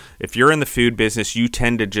whatever. If you're in the food business, you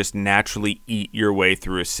tend to just naturally eat your way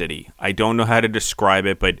through a city. I don't know how to describe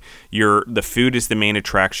it, but the food is the main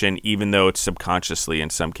attraction, even though it's subconsciously in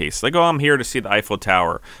some cases. Like, I'm here to see the Eiffel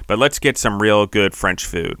Tower, but let's get some real good French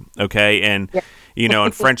food, okay? And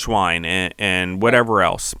and French wine and whatever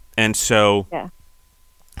else. And so. Yeah.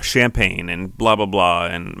 Champagne and blah blah blah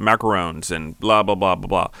and macarons and blah blah blah blah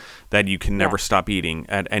blah that you can never stop eating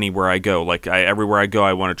at anywhere I go. Like everywhere I go,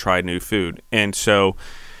 I want to try new food. And so,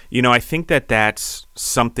 I think that's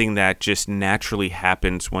something that just naturally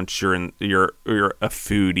happens once you're a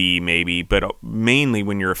foodie, maybe, but mainly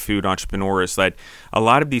when you're a food entrepreneur, is that a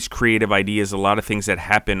lot of these creative ideas, a lot of things that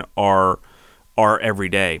happen are every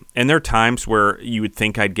day. And there are times where you would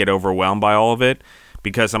think I'd get overwhelmed by all of it.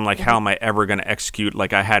 Because I'm like, how am I ever going to execute?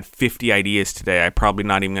 Like, I had 50 ideas today. I'm probably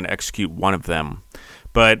not even going to execute one of them.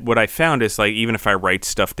 But what I found is, like, even if I write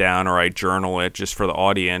stuff down or I journal it just for the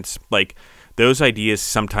audience, like, those ideas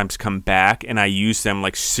sometimes come back and I use them,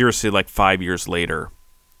 like, seriously, like 5 years later.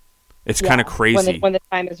 It's kind of crazy. When the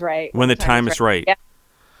time is right. When the time is right.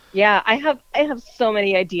 Yeah, I have so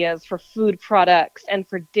many ideas for food products and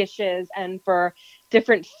for dishes and for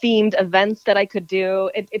different themed events that I could do.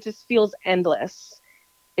 It just feels endless.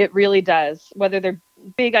 It really does, whether they're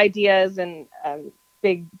big ideas and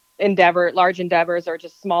large endeavors, or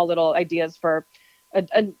just small little ideas for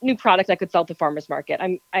a new product I could sell at the farmer's market.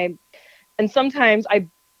 And sometimes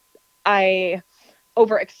I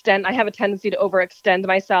overextend. I have a tendency to overextend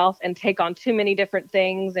myself and take on too many different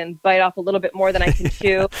things and bite off a little bit more than I can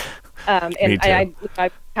chew. And I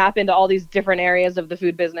tap into all these different areas of the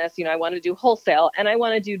food business. I want to do wholesale, and I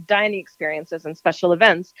want to do dining experiences and special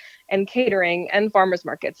events and catering and farmers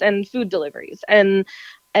markets and food deliveries. And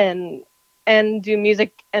and do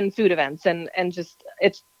music and food events, and just,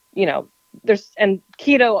 it's, there's, and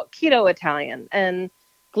keto Italian, and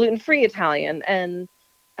gluten-free Italian, and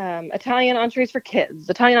Italian entrees for kids,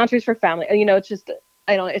 Italian entrees for family. It's just,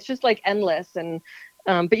 it's just like endless. And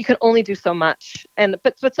but you can only do so much. And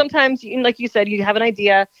but sometimes, like you said, you have an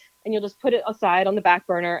idea and you'll just put it aside on the back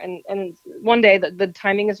burner, and one day the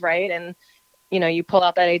timing is right, and you pull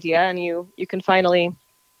out that idea and you can finally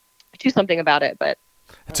do something about it. But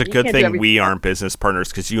it's a good thing we aren't business partners,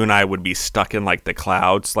 because you and I would be stuck in like the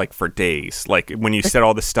clouds like for days. Like when you said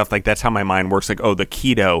all this stuff, like that's how my mind works. Like, oh, the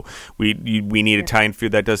keto, we need Italian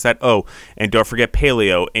food that does that. Oh, and don't forget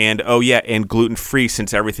paleo, and oh yeah, and gluten free,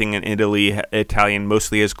 since everything in Italy, Italian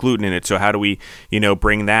mostly has gluten in it. So how do we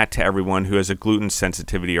bring that to everyone who has a gluten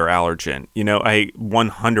sensitivity or allergen? I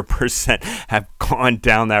 100% have gone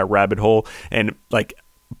down that rabbit hole, and like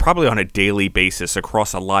probably on a daily basis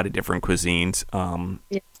across a lot of different cuisines.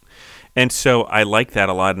 Yeah. And so I like that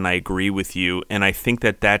a lot, and I agree with you. And I think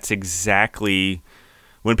that that's exactly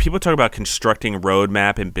when people talk about constructing a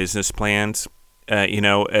roadmap and business plans,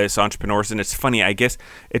 as entrepreneurs. And it's funny, I guess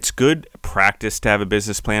it's good practice to have a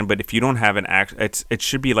business plan, but if you don't have it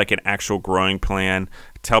should be like an actual growing plan.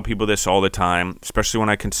 Tell people this all the time, especially when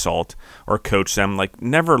I consult or coach them, like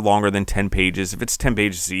never longer than 10 pages. If it's 10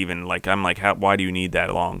 pages even, like I'm like, why do you need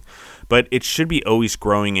that long? But it should be always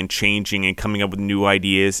growing and changing and coming up with new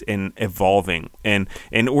ideas and evolving. And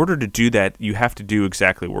in order to do that, you have to do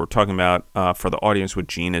exactly what we're talking about for the audience. What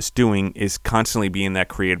Gina's doing is constantly be in that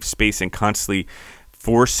creative space and constantly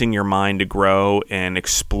forcing your mind to grow and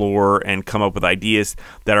explore and come up with ideas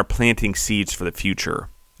that are planting seeds for the future.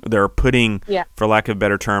 They're putting, for lack of a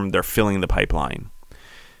better term, they're filling the pipeline.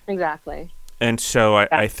 Exactly. And so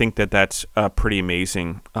I think that that's pretty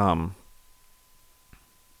amazing. I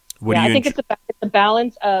think it's a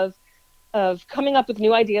balance of coming up with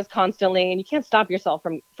new ideas constantly, and you can't stop yourself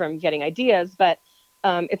from getting ideas, but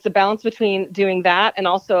it's a balance between doing that and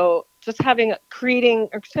also just creating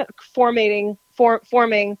or formulating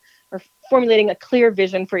a clear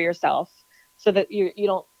vision for yourself, so that you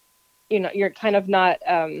don't, you're kind of not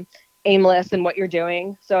aimless in what you're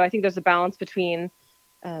doing. So I think there's a balance between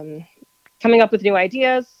coming up with new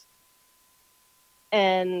ideas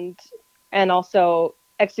and also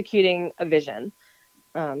executing a vision.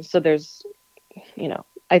 So there's,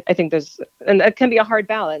 I think there's, and it can be a hard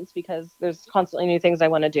balance because there's constantly new things I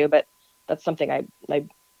want to do, but that's something I'm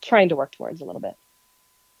trying to work towards a little bit.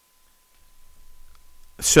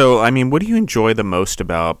 So, I mean, what do you enjoy the most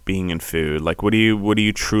about being in food? Like, what do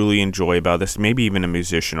you truly enjoy about this? Maybe even a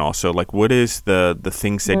musician also. Like, what is the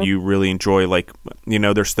things that you really enjoy? Like,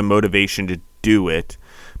 there's the motivation to do it,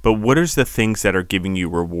 but what is the things that are giving you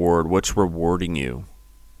reward? What's rewarding you?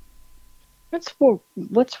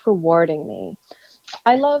 What's rewarding me?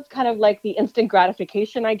 I love kind of like the instant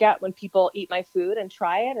gratification I get when people eat my food and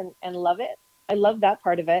try it and love it. I love that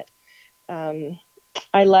part of it. I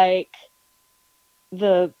like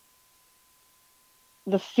the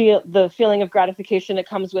feeling of gratification that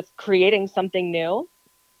comes with creating something new,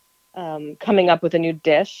 coming up with a new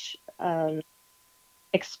dish,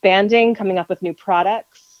 expanding, coming up with new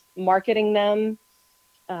products, marketing them.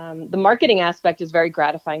 The marketing aspect is very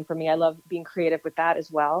gratifying for me. I love being creative with that as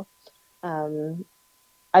well.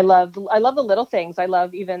 I love the little things. I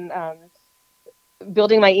love even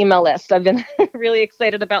building my email list. I've been really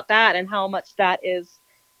excited about that and how much that is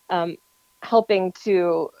helping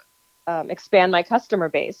to expand my customer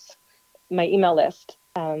base, my email list.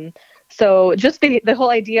 So just the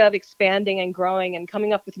whole idea of expanding and growing and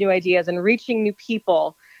coming up with new ideas and reaching new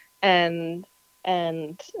people and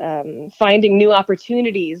finding new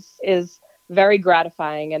opportunities is very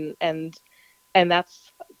gratifying, and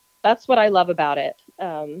that's what I love about it.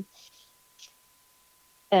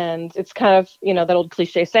 And it's kind of, that old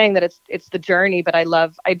cliche saying that it's the journey, but I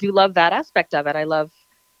do love that aspect of it. I love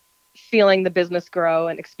feeling the business grow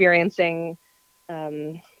and experiencing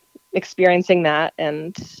that,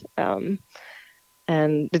 and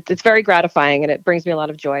it's very gratifying, and it brings me a lot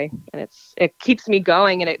of joy, and it keeps me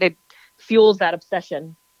going, and it fuels that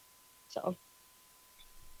obsession. So,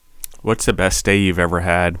 what's the best day you've ever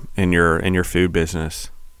had in your food business?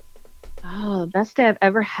 Oh, best day I've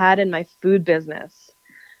ever had in my food business.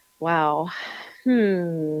 Wow.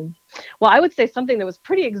 Well, I would say something that was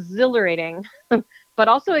pretty exhilarating, but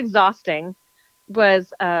also exhausting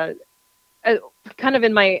was kind of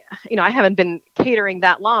in my, I haven't been catering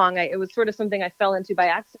that long. It was sort of something I fell into by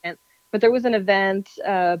accident, but there was an event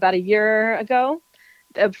about a year ago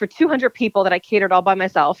for 200 people that I catered all by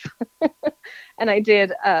myself. And I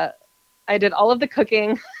did all of the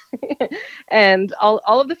cooking and all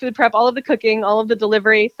of the food prep, all of the cooking, all of the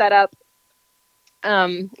delivery setup,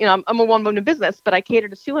 I'm a one-woman business, but I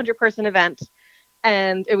catered a 200-person event,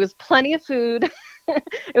 and it was plenty of food.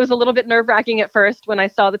 It was a little bit nerve-wracking at first when I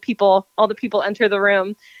saw all the people enter the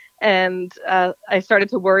room, and I started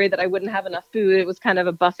to worry that I wouldn't have enough food. It was kind of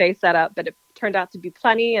a buffet setup, but it turned out to be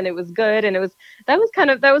plenty, and it was good, and that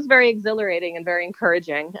was very exhilarating and very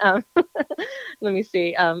encouraging. Let me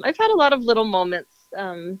see. I've had a lot of little moments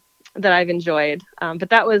that I've enjoyed,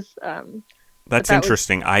 but that was. That's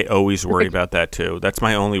interesting. I always worry about that too. That's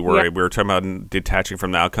my only worry. Yeah. We were talking about detaching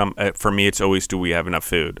from the outcome. For me, it's always, do we have enough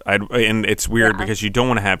food? And it's weird because you don't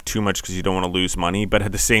want to have too much because you don't want to lose money. But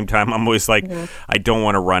at the same time, I'm always like, I don't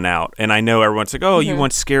want to run out. And I know everyone's like, you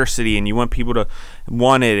want scarcity and you want people to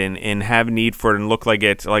want it and have need for it and look like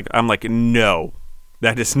it. Like, I'm like, no,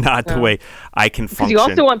 that is not the way I can function. Because you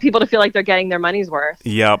also want people to feel like they're getting their money's worth.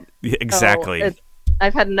 Yep, exactly. So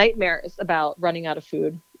I've had nightmares about running out of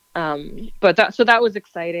food. But that was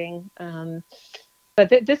exciting. But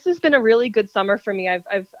this has been a really good summer for me. I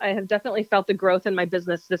have definitely felt the growth in my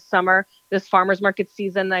business this summer, this farmers market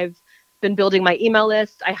season. I've been building my email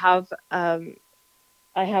list. I have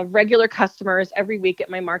regular customers every week at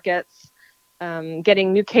my markets,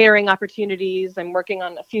 getting new catering opportunities. I'm working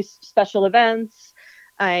on a few special events.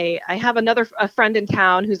 I have a friend in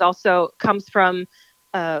town who's also comes from,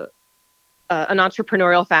 an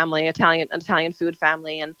entrepreneurial family, Italian food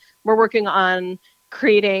family, and we're working on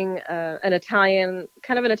creating an Italian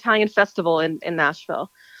festival in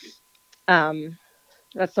Nashville.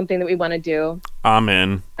 That's something that we want to do. I'm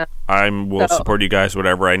in. Will support you guys,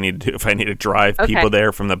 whatever I need to do. If I need to drive people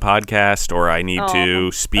there from the podcast, or I need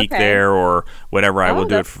to speak there, or whatever, I will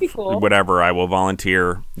do it. Cool. Whatever, I will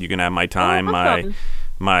volunteer. You can have my time. Awesome.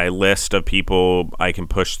 My list of people I can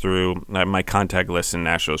push through. My contact list in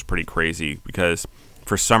Nashville is pretty crazy because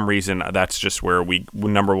for some reason that's just where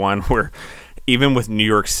number one, we're even with New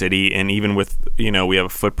York City and even with, we have a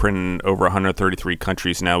footprint in over 133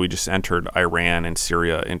 countries now. We just entered Iran and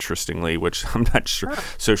Syria, interestingly, which I'm not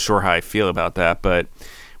so sure how I feel about that, but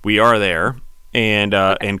we are there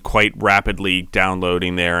and quite rapidly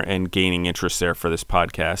downloading there and gaining interest there for this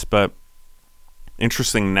podcast. But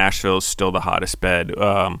interesting, Nashville is still the hottest bed.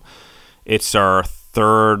 It's our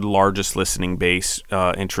third largest listening base,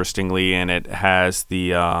 interestingly, and it has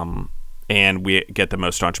and we get the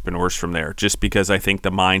most entrepreneurs from there, just because I think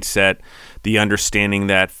the mindset, the understanding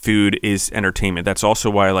that food is entertainment. That's also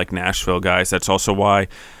why I like Nashville, guys. That's also why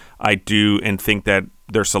I do and think that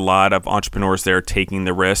there's a lot of entrepreneurs there taking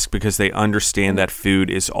the risk, because they understand that food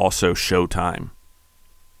is also showtime.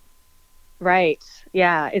 Right.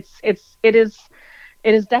 Yeah. It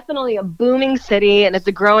is definitely a booming city, and it's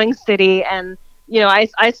a growing city. And,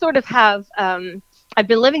 I sort of have, I've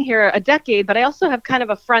been living here a decade, but I also have kind of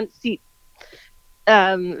a front seat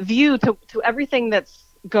view to everything that's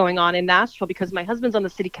going on in Nashville, because my husband's on the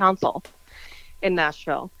city council in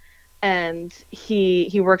Nashville, and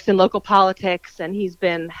he works in local politics, and he's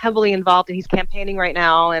been heavily involved, and he's campaigning right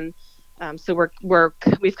now. And so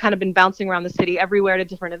we've kind of been bouncing around the city everywhere to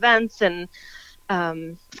different events, and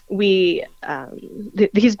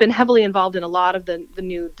he's been heavily involved in a lot of the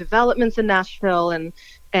new developments in Nashville and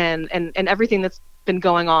everything that's been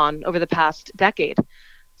going on over the past decade.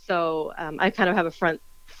 So I kind of have a front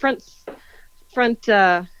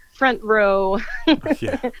row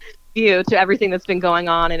view to everything that's been going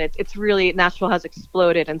on, and it's really, Nashville has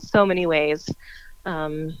exploded in so many ways.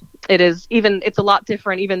 It's a lot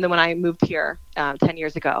different even than when I moved here 10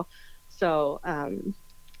 years ago. So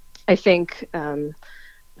I think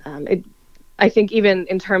even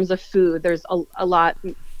in terms of food, there's a lot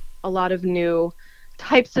of new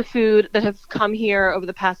types of food that have come here over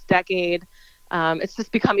the past decade. It's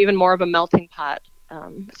just become even more of a melting pot.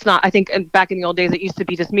 It's not, I think back in the old days, it used to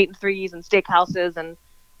be just meat and threes and steakhouses, and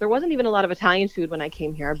there wasn't even a lot of Italian food when I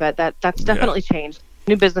came here, but that's definitely changed.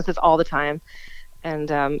 New businesses all the time. And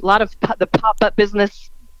a lot of the pop-up business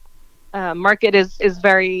market is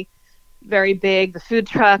very, very big. The food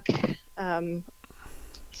truck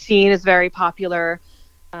scene is very popular.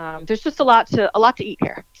 There's just a lot to eat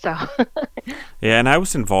here. So yeah, and I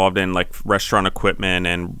was involved in like restaurant equipment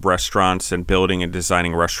and restaurants and building and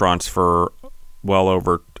designing restaurants for well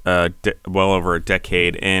over a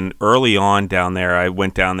decade. And early on down there, I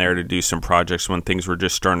went down there to do some projects when things were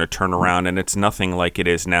just starting to turn around, and it's nothing like it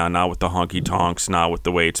is now. Not with the honky tonks, not with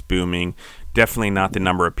the way it's booming. Definitely not the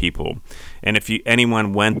number of people. And if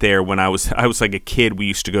anyone went there when I was like a kid, we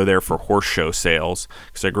used to go there for horse show sales,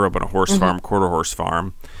 because I grew up on a horse farm, quarter horse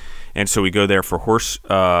farm. And so we go there for horse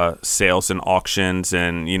sales and auctions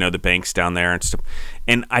and, the banks down there and stuff.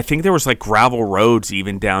 And I think there was like gravel roads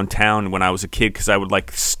even downtown when I was a kid, because I would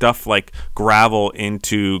like stuff like gravel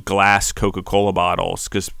into glass Coca-Cola bottles,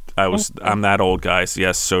 because I'm that old, guys.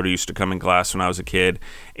 Yes, soda used to come in glass when I was a kid,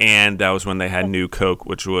 and that was when they had New Coke,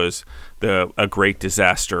 which was a great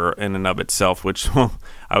disaster in and of itself, which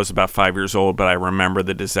I was about 5 years old, but I remember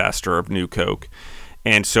the disaster of New Coke.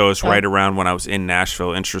 And so it's right around when I was in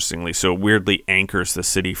Nashville, interestingly. So it weirdly anchors the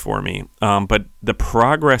city for me. But the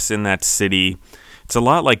progress in that city, it's a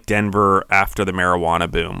lot like Denver after the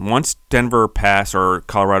marijuana boom. Once Denver passed, or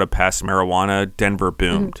Colorado passed marijuana, Denver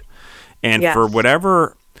boomed. And for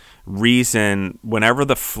whatever reason, whenever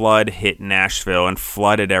the flood hit Nashville and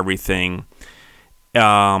flooded everything,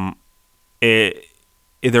 there's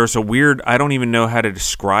a weird, I don't even know how to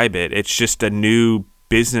describe it. It's just a new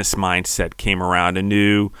business mindset came around, a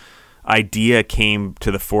new idea came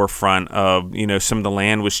to the forefront of, some of the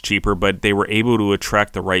land was cheaper, but they were able to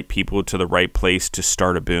attract the right people to the right place to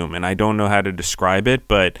start a boom. And I don't know how to describe it,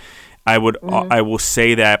 but I will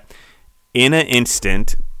say that in an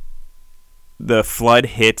instant, the flood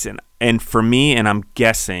hits, and for me, and I'm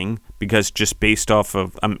guessing, because just based off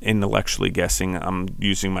of, I'm intellectually guessing, I'm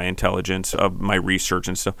using my intelligence of my research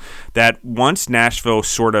and stuff, that once Nashville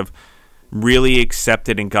sort of really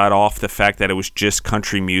accepted and got off the fact that it was just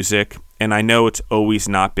country music, and I know it's always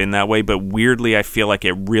not been that way, but weirdly I feel like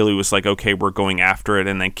it really was like, okay, we're going after it,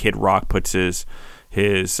 and then Kid Rock puts his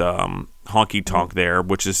honky tonk there,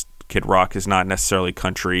 which is, Kid Rock is not necessarily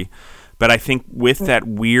country. But I think with that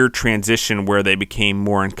weird transition where they became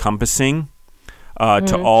more encompassing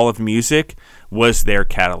to all of music was their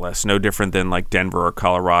catalyst. No different than like Denver or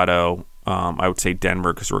Colorado. I would say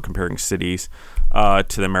Denver because we're comparing cities to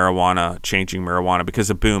the marijuana, changing marijuana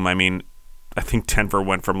because of boom. I mean, I think Denver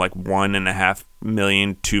went from like 1.5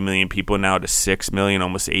 million, 2 million people now to 6 million,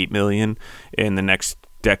 almost 8 million in the next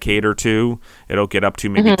decade or two. It'll get up to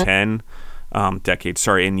maybe 10. Decade,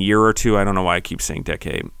 sorry, in a year or two. I don't know why I keep saying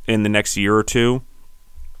decade. In the next year or two,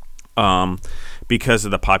 because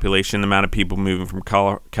of the population, the amount of people moving from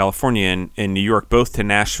California and New York, both to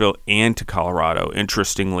Nashville and to Colorado.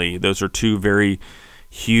 Interestingly, those are two very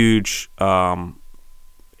huge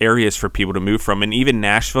areas for people to move from. And even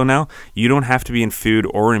Nashville now, you don't have to be in food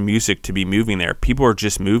or in music to be moving there. People are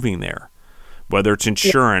just moving there, whether it's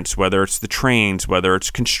insurance, whether it's the trains, whether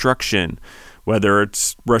it's construction, whether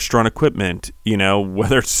it's restaurant equipment,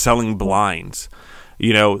 whether it's selling blinds.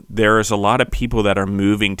 There is a lot of people that are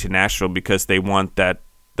moving to Nashville because they want that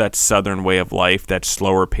southern way of life, that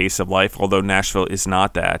slower pace of life, although Nashville is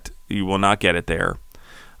not that. You will not get it there.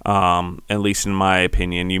 At least in my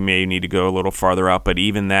opinion. You may need to go a little farther out, but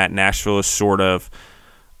even that, Nashville is sort of,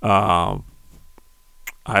 a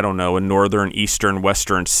northern, eastern,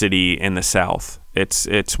 western city in the South.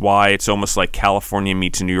 It's why it's almost like California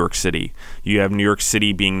meets New York City. You have New York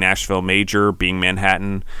City being Nashville major, being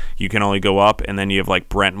Manhattan. You can only go up, and then you have like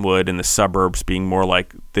Brentwood and the suburbs being more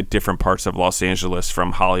like the different parts of Los Angeles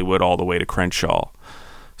from Hollywood all the way to Crenshaw.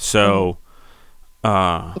 So,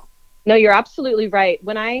 no, you're absolutely right.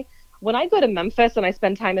 When I go to Memphis and I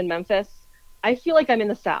spend time in Memphis, I feel like I'm in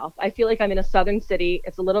the South. I feel like I'm in a southern city.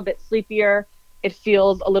 It's a little bit sleepier. It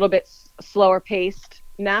feels a little bit slower paced.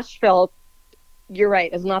 Nashville, you're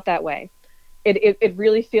right, is not that way. It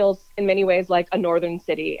really feels in many ways like a northern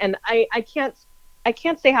city. And I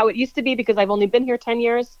can't say how it used to be because I've only been here 10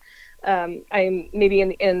 years. I'm maybe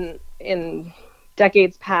in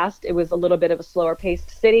decades past, it was a little bit of a slower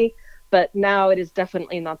paced city, but now it is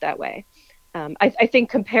definitely not that way. I think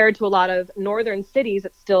compared to a lot of northern cities,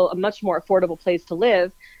 it's still a much more affordable place to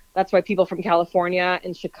live. That's why people from California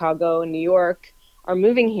and Chicago and New York are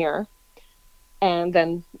moving here. And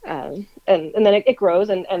then it grows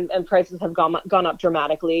and prices have gone up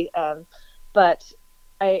dramatically. But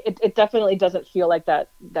it definitely doesn't feel like that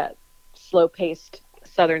slow paced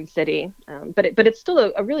southern city. But it's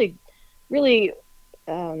still a really, really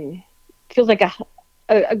feels like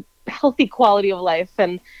a healthy quality of life.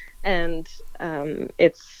 And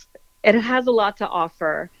it has a lot to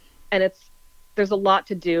offer, and there's a lot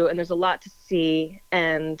to do, and there's a lot to see,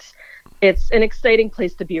 and it's an exciting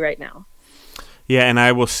place to be right now. Yeah, and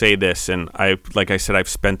I will say this, and like I said, I've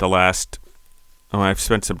spent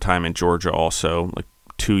some time in Georgia also, like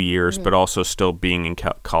 2 years, but also still being in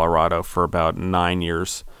Colorado for about 9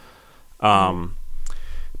 years. But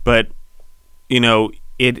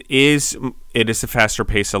it is a faster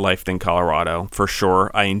pace of life than Colorado for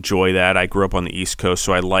sure. I enjoy that. I grew up on the East Coast,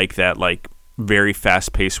 so I like that like very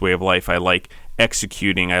fast paced way of life. I like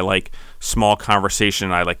executing. I like small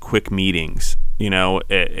conversation. I like quick meetings.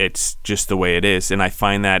 It's just the way it is. And I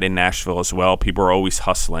find that in Nashville as well. People are always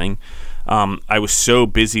hustling. I was so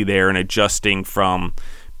busy there and adjusting from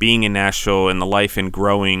being in Nashville and the life and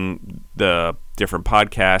growing the different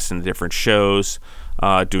podcasts and the different shows,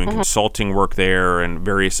 doing consulting work there and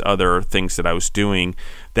various other things that I was doing,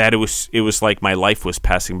 that it was like my life was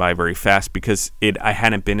passing by very fast, because I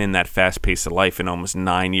hadn't been in that fast pace of life in almost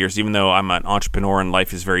 9 years. Even though I'm an entrepreneur and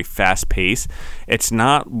life is very fast paced, it's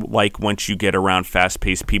not like once you get around fast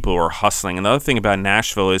paced people who are hustling. Another thing about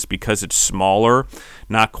Nashville is because it's smaller,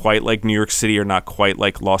 not quite like New York City or not quite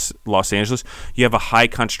like Los Angeles, you have a high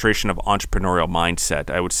concentration of entrepreneurial mindset,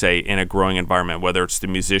 I would say, in a growing environment, whether it's the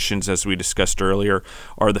musicians, as we discussed earlier,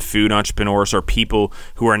 or the food entrepreneurs, or people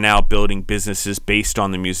who are now building businesses based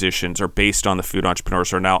on the musicians or based on the food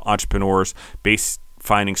entrepreneurs, or now entrepreneurs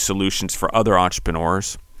finding solutions for other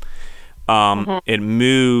entrepreneurs. It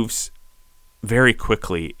moves very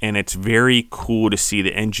quickly, and it's very cool to see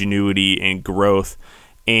the ingenuity and growth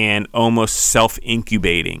and almost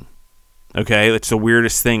self-incubating. Okay, it's the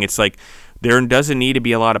weirdest thing. It's like there doesn't need to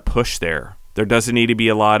be a lot of push there. There doesn't need to be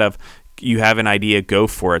a lot of, you have an idea, go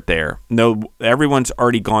for it there. No, everyone's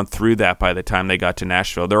already gone through that by the time they got to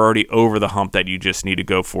Nashville. They're already over the hump that you just need to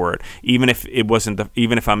go for it. Even if it wasn't,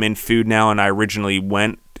 even if I'm in food now and I originally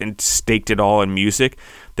went and staked it all in music,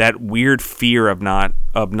 that weird fear of not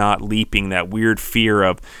leaping, that weird fear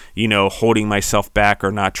of, holding myself back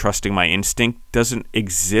or not trusting my instinct doesn't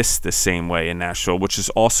exist the same way in Nashville, which is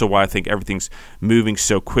also why I think everything's moving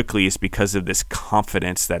so quickly, is because of this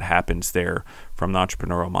confidence that happens there from the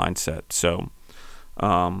entrepreneurial mindset. So,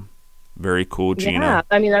 very cool, Gina. Yeah,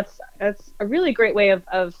 I mean, that's a really great way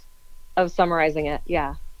of summarizing it.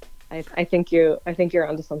 Yeah, I think you're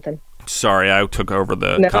onto something. Sorry, I took over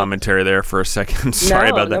the commentary there for a second. Sorry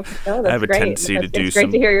about that. No, I have a great. tendency to do It's great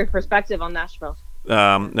to hear your perspective on Nashville.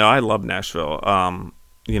 No, I love Nashville.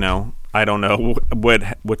 I don't know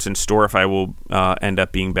what's in store if I will end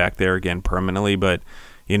up being back there again permanently, but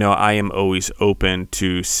I am always open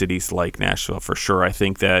to cities like Nashville for sure. I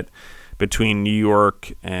think that between New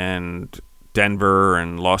York and Denver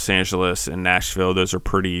and Los Angeles and Nashville, those are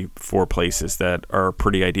four places that are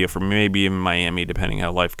pretty ideal for me. Maybe even Miami, depending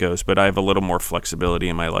how life goes. But I have a little more flexibility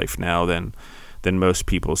in my life now than most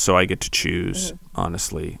people, so I get to choose,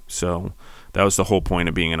 honestly. So that was the whole point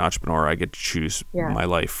of being an entrepreneur. I get to choose my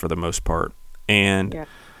life for the most part. And okay,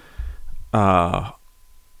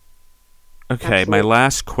 absolutely. My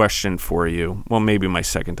last question for you, well, maybe my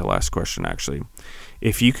second to last question, actually.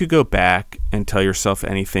 If you could go back and tell yourself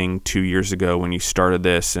anything 2 years ago when you started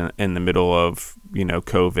this in the middle of,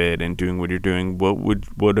 COVID and doing what you're doing,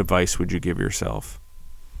 what advice would you give yourself?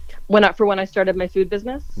 When I started my food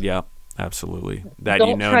business? Yeah, absolutely. That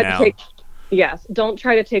don't now. Don't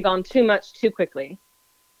try to take on too much too quickly.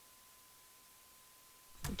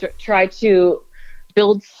 Try to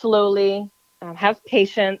build slowly, have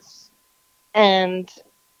patience, and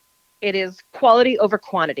it is quality over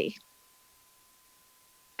quantity.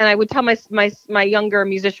 And I would tell my younger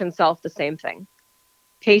musician self the same thing.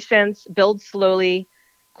 Patience, build slowly,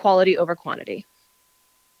 quality over quantity.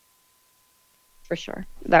 For sure.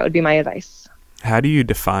 That would be my advice. How do you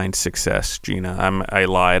define success, Gina? I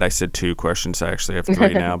lied. I said 2 questions. I actually have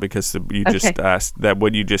 3 now because you just asked that.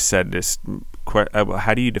 What you just said is,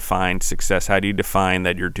 how do you define success? How do you define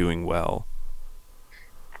that you're doing well?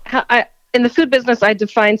 In the food business, I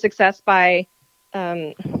define success by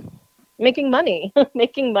making money,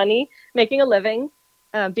 making a living,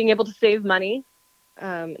 being able to save money,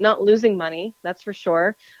 not losing money. That's for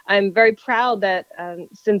sure. I'm very proud that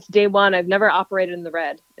since day one, I've never operated in the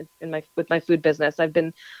red with my food business. I've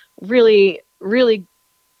been really, really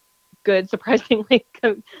good, surprisingly,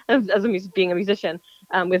 being a musician,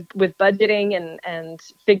 with budgeting and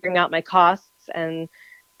figuring out my costs and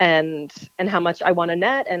how much I want to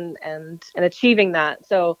net and achieving that.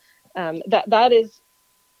 So that is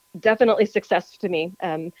definitely success to me.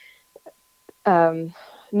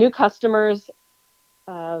 New customers,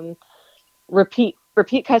 repeat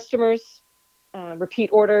customers, repeat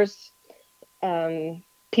orders,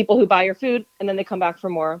 people who buy your food and then they come back for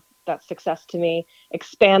more. That's success to me.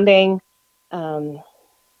 Expanding,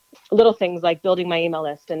 little things like building my email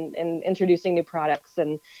list and introducing new products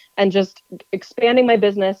and just expanding my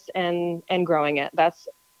business and growing it. That's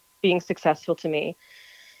being successful to me.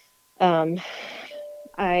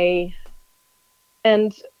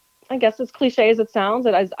 I guess as cliche as it sounds,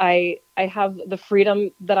 that as I have the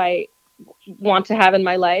freedom that I want to have in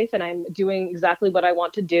my life, and I'm doing exactly what I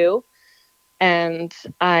want to do, and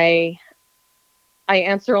I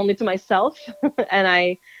answer only to myself,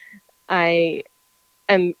 and I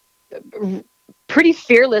am pretty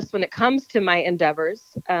fearless when it comes to my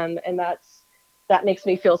endeavors. And that makes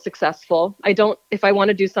me feel successful. If I want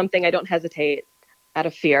to do something, I don't hesitate out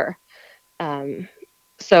of fear.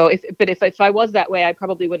 So if I was that way, I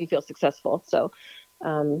probably wouldn't feel successful. So,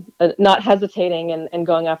 not hesitating and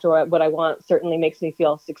going after what I want certainly makes me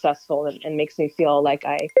feel successful and makes me feel like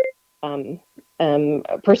I am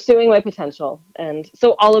pursuing my potential. And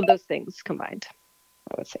so all of those things combined,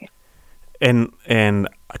 I would say. And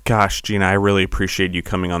gosh, Gina, I really appreciate you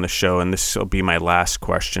coming on the show. And this will be my last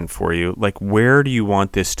question for you. Like, where do you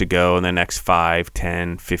want this to go in the next 5,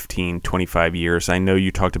 10, 15, 25 years? I know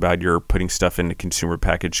you talked about you're putting stuff into consumer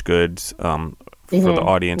packaged goods. For the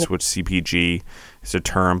audience, which CPG is a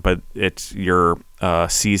term, but it's your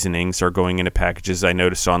seasonings are going into packages. I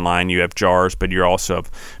noticed online you have jars, but you also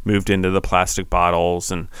have moved into the plastic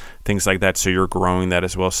bottles and things like that. So you're growing that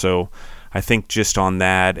as well. So I think just on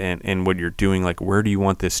that and what you're doing, like, where do you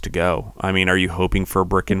want this to go? I mean, are you hoping for a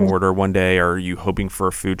brick and mortar one day? Are you hoping for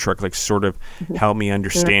a food truck? Like, sort of help me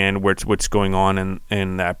understand what's going on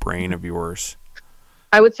in that brain of yours.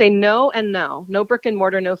 I would say no and no brick and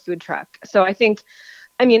mortar, no food truck. So as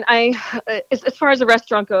far as a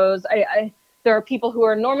restaurant goes, there are people who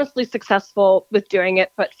are enormously successful with doing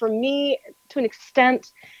it. But for me, to an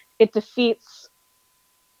extent, it defeats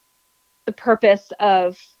the purpose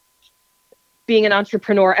of being an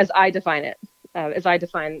entrepreneur as I define it, as I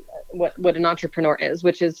define what an entrepreneur is,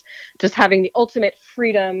 which is just having the ultimate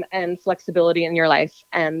freedom and flexibility in your life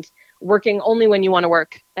and working only when you want to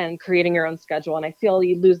work and creating your own schedule. And I feel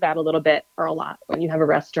you lose that a little bit or a lot when you have a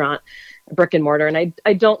restaurant, a brick and mortar. And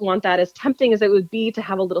I don't want that, as tempting as it would be to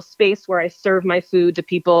have a little space where I serve my food to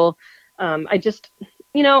people. I just,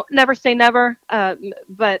 never say never,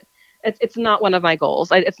 but it's not one of my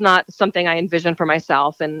goals. It's not something I envision for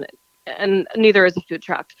myself, and neither is a food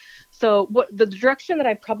truck. So the direction that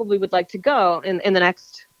I probably would like to go in the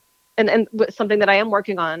next, and something that I am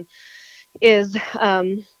working on is,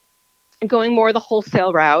 going more the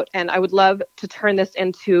wholesale route. And I would love to turn this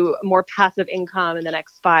into more passive income in the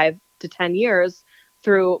next 5 to 10 years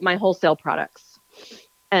through my wholesale products,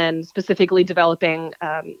 and specifically developing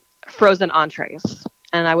frozen entrees.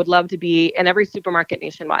 And I would love to be in every supermarket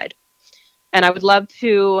nationwide. And I would love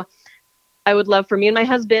for me and my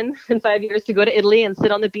husband in 5 years to go to Italy and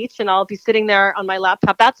sit on the beach, and I'll be sitting there on my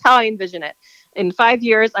laptop. That's how I envision it. In 5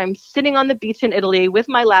 years, I'm sitting on the beach in Italy with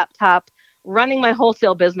my laptop, running my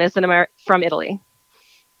wholesale business from Italy,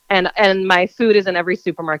 and my food is in every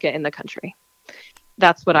supermarket in the country.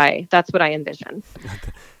 That's what I envision.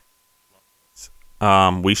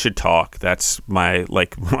 We should talk. That's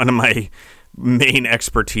one of my main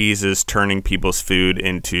expertise is turning people's food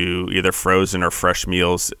into either frozen or fresh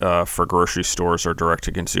meals for grocery stores or direct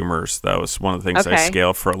to consumers. That was one of the things I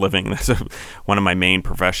scale for a living. That's one of my main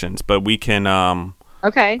professions. But we can.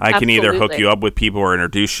 I can either hook you up with people or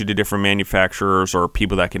introduce you to different manufacturers or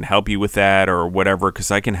people that can help you with that or whatever, because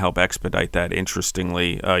I can help expedite that.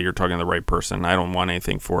 Interestingly, you're talking to the right person. I don't want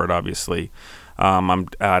anything for it, obviously. I'm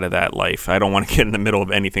out of that life. I don't want to get in the middle of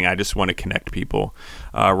anything. I just want to connect people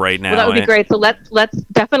right now. Well, that would be great. So let's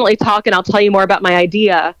definitely talk, and I'll tell you more about my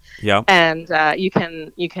idea. Yeah. And you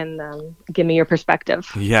can give me your perspective.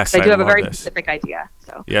 Yes, I do have a very specific idea.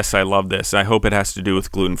 So. Yes, I love this. I hope it has to do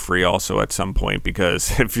with gluten-free also at some point,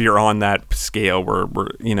 because if you're on that scale, we're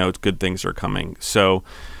good things are coming. So.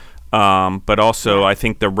 But also, I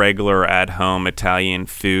think the regular at-home Italian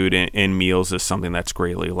food and meals is something that's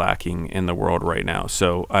greatly lacking in the world right now.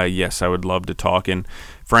 So, yes, I would love to talk. And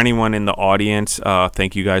for anyone in the audience,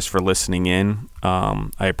 thank you guys for listening in.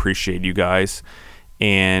 I appreciate you guys.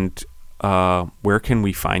 And where can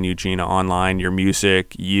we find you, Gina, online? Your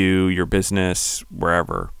music, your business,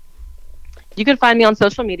 wherever? You can find me on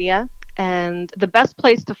social media. And the best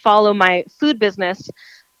place to follow my food business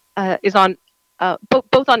is on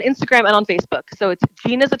both on Instagram and on Facebook. So it's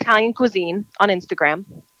Gina's Italian Cuisine on Instagram.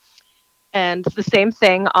 And the same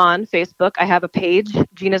thing on Facebook. I have a page,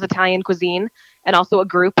 Gina's Italian Cuisine, and also a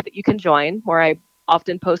group that you can join where I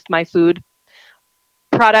often post my food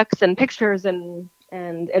products and pictures and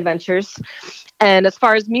adventures. And as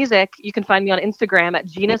far as music, you can find me on Instagram at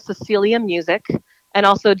Gina Sicilia Music, and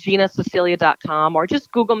also ginasicilia.com, or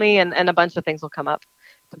just Google me and a bunch of things will come up.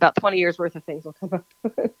 About 20 years worth of things will come up.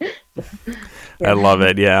 Yeah. I love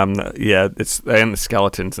it. Yeah. It's, and the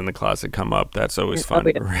skeletons in the closet come up. That's always fun.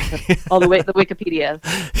 All the way, the Wikipedia.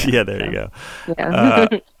 Yeah, there you go. Yeah.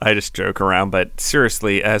 I just joke around, but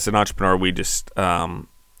seriously, as an entrepreneur, we just have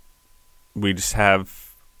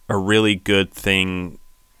a really good thing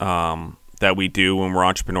that we do when we're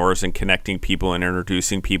entrepreneurs and connecting people and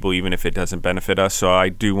introducing people, even if it doesn't benefit us. So I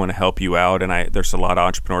do want to help you out. And there's a lot of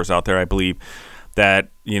entrepreneurs out there. I believe that,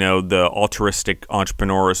 the altruistic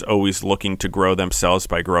entrepreneur is always looking to grow themselves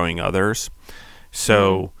by growing others.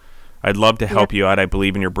 So I'd love to help you out. I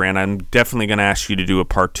believe in your brand. I'm definitely going to ask you to do a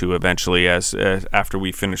part 2 eventually as after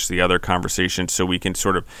we finish the other conversation, so we can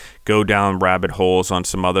sort of go down rabbit holes on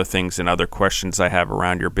some other things and other questions I have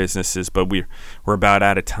around your businesses. But we're about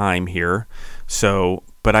out of time here. So,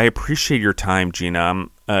 but I appreciate your time, Gina.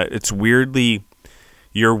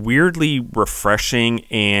 You're weirdly refreshing,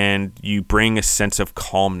 and you bring a sense of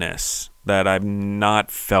calmness that I've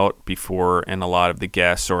not felt before in a lot of the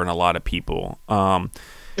guests or in a lot of people.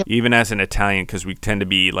 Even as an Italian, because we tend to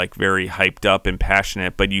be like very hyped up and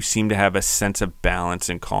passionate, but you seem to have a sense of balance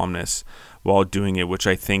and calmness while doing it, which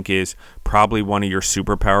I think is probably one of your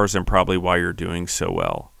superpowers and probably why you're doing so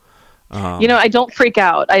well. I don't freak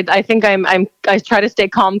out. I think I try to stay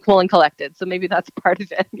calm, cool, and collected. So maybe that's part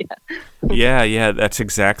of it. Yeah, that's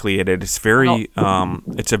exactly it. It's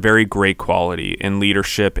it's a very great quality in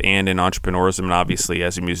leadership and in entrepreneurship. And obviously,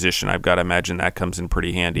 as a musician, I've got to imagine that comes in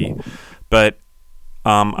pretty handy. But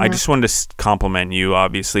I just wanted to compliment you,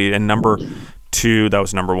 obviously. And number 2, that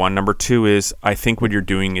was number 1. Number 2 is I think what you're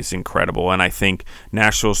doing is incredible. And I think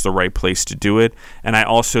Nashville's the right place to do it. And I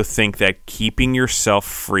also think that keeping yourself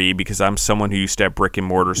free, because I'm someone who used to have brick and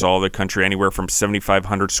mortars all over the country, anywhere from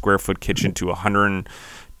 7,500 square foot kitchen to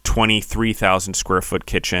 123,000 square foot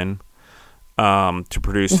kitchen. To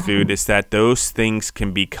produce food, is that those things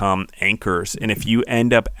can become anchors. And if you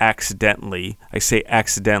end up accidentally, I say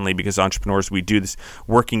accidentally because entrepreneurs, we do this,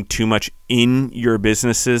 working too much in your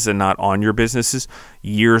businesses and not on your businesses,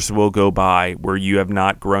 years will go by where you have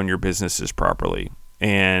not grown your businesses properly.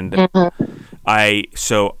 And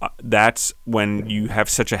that's when you have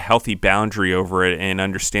such a healthy boundary over it and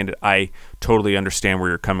understand it. I totally understand where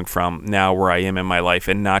you're coming from now, where I am in my life,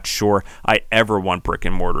 and not sure I ever want brick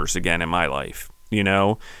and mortars again in my life,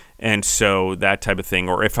 And so that type of thing,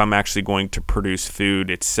 or if I'm actually going to produce food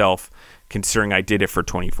itself, considering I did it for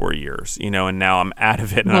 24 years, and now I'm out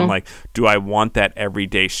of it. And I'm like, do I want that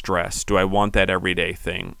everyday stress? Do I want that everyday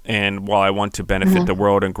thing? And while I want to benefit the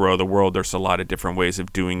world and grow the world, there's a lot of different ways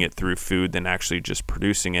of doing it through food than actually just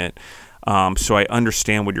producing it. So I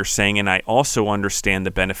understand what you're saying. And I also understand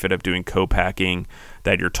the benefit of doing co-packing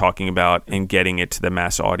that you're talking about and getting it to the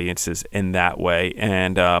mass audiences in that way,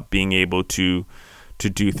 and being able to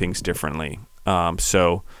do things differently.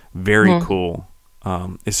 So very cool.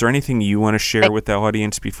 Is there anything you want to share with the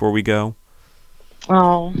audience before we go?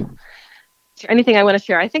 Oh, is there anything I want to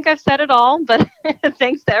share? I think I've said it all, but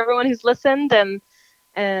thanks to everyone who's listened.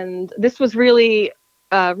 And this was really,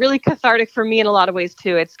 really cathartic for me in a lot of ways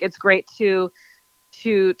too. It's great to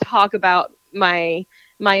talk about my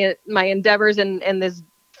endeavors and this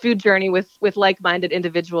food journey with like-minded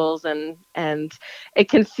individuals, and it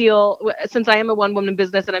can feel, since I am a one-woman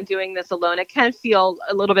business and I'm doing this alone, it can feel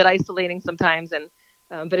a little bit isolating sometimes, and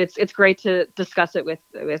but it's great to discuss it with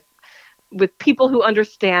people who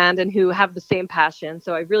understand and who have the same passion.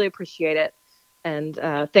 So I really appreciate it, and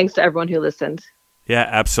thanks to everyone who listened. Yeah,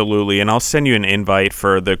 absolutely. And I'll send you an invite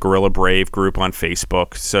for the Gorilla Brave group on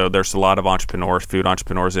Facebook. So there's a lot of food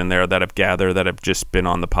entrepreneurs in there that have gathered, that have just been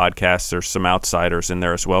on the podcast. There's some outsiders in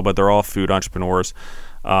there as well, but they're all food entrepreneurs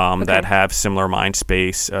that have similar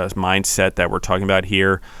mindset that we're talking about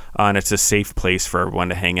here. And it's a safe place for everyone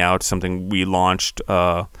to hang out. Something we launched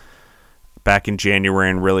back in January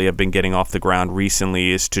and really have been getting off the ground recently,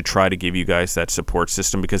 is to try to give you guys that support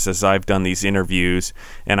system, because as I've done these interviews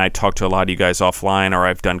and I talk to a lot of you guys offline, or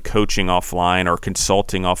I've done coaching offline or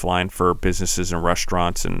consulting offline for businesses and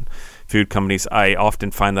restaurants and food companies, I often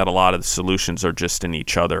find that a lot of the solutions are just in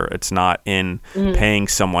each other. It's not in paying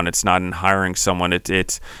someone. It's not in hiring someone.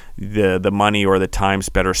 It's the money or the time's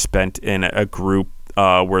better spent in a group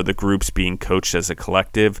where the group's being coached as a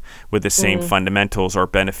collective with the same fundamentals, are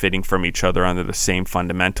benefiting from each other under the same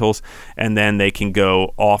fundamentals, and then they can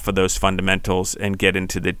go off of those fundamentals and get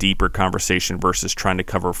into the deeper conversation versus trying to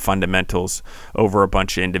cover fundamentals over a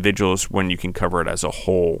bunch of individuals when you can cover it as a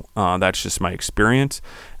whole. That's just my experience,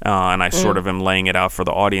 and I sort of am laying it out for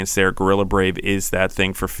the audience there. Gorilla Brave is that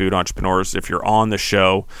thing for food entrepreneurs. If you're on the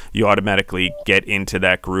show, you automatically get into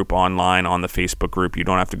that group online on the Facebook group. You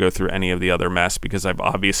don't have to go through any of the other mess, because I've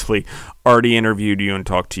obviously already interviewed you and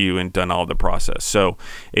talked to you and done all the process. So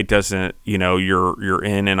it doesn't, you're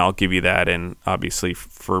in, and I'll give you that. And obviously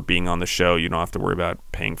for being on the show, you don't have to worry about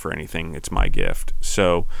paying for anything. It's my gift.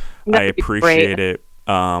 So I appreciate it.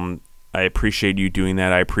 I appreciate you doing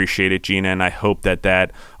that. I appreciate it, Gina, and I hope that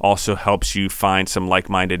that also helps you find some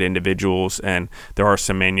like-minded individuals. And there are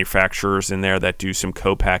some manufacturers in there that do some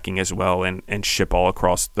co-packing as well and ship all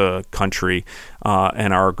across the country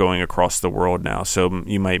and are going across the world now. So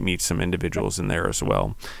you might meet some individuals in there as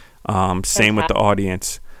well. Same with the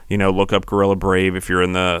audience. Look up Gorilla Brave if you're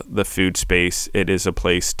in the food space. It is a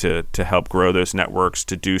place to help grow those networks,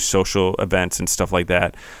 to do social events and stuff like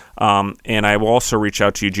that. And I will also reach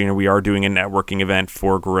out to you, Gina. We are doing a networking event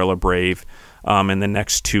for Gorilla Brave in the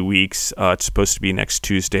next 2 weeks. It's supposed to be next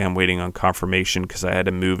Tuesday. I'm waiting on confirmation because I had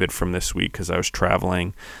to move it from this week because I was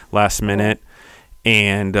traveling last minute.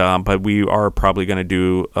 And but we are probably going to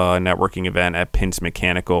do a networking event at Pins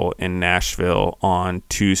Mechanical in Nashville on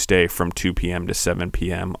Tuesday from 2 p.m. to 7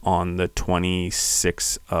 p.m. on the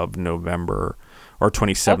 26th of November. Or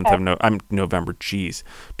 27th of November. Geez,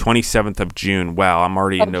 27th of June. Wow, I'm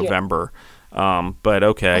already in November. But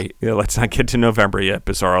okay, let's not get to November yet,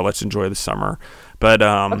 Bizarro. Let's enjoy the summer. But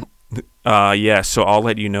yeah, so I'll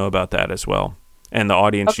let you know about that as well. And the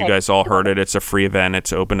audience, you guys all heard it. It's a free event.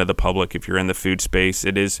 It's open to the public. If you're in the food space,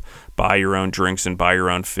 it is buy your own drinks and buy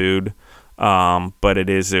your own food. But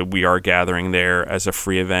we are gathering there as a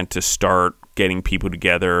free event to start getting people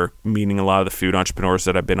together, meeting a lot of the food entrepreneurs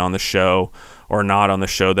that have been on the show or not on the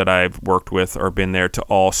show that I've worked with or been there, to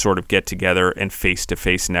all sort of get together and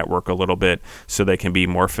face-to-face network a little bit so they can be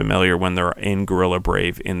more familiar when they're in Gorilla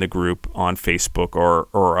Brave in the group on Facebook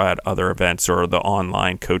or at other events or the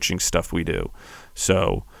online coaching stuff we do.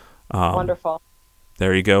 So wonderful.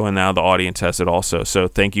 There you go. And now the audience has it also. So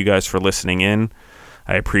thank you guys for listening in.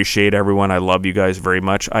 I appreciate everyone. I love you guys very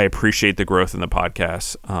much. I appreciate the growth in the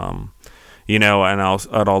podcast. And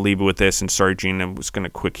I'll leave it with this. And sorry, Gina, I was going to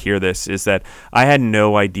quick hear this, is that I had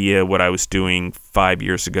no idea what I was doing 5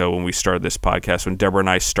 years ago when we started this podcast, when Deborah and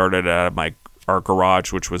I started out of our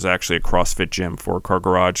garage, which was actually a CrossFit gym, 4-car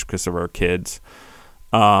garage because of our kids.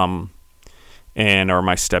 Or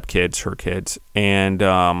my stepkids, her kids. And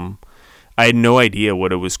I had no idea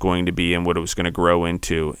what it was going to be and what it was going to grow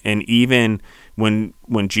into. And even when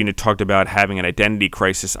Gina talked about having an identity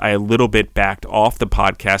crisis, I a little bit backed off the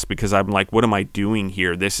podcast because I'm like, what am I doing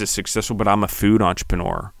here? This is successful, but I'm a food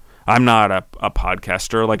entrepreneur. I'm not a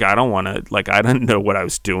podcaster. Like, I don't want to, like, I didn't know what I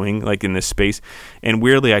was doing, like, in this space. And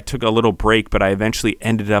weirdly, I took a little break, but I eventually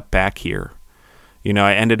ended up back here.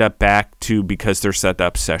 I ended up back to, because there's that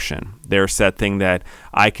obsession. There's that thing that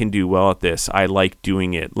I can do well at this. I like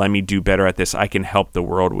doing it. Let me do better at this. I can help the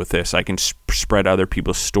world with this. I can spread other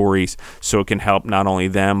people's stories so it can help not only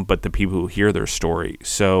them, but the people who hear their story.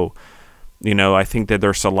 So, I think that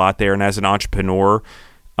there's a lot there. And as an entrepreneur,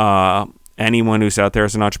 anyone who's out there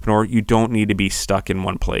as an entrepreneur, you don't need to be stuck in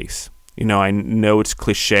one place. I know it's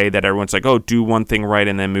cliche that everyone's like, oh, do one thing right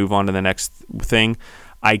and then move on to the next thing.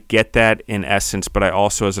 I get that in essence, but I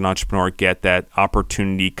also, as an entrepreneur, get that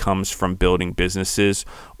opportunity comes from building businesses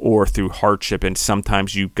or through hardship. And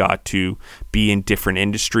sometimes you've got to be in different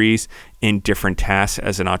industries, in different tasks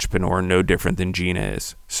as an entrepreneur, no different than Gina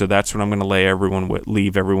is. So that's what I'm going to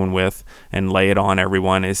leave everyone with and lay it on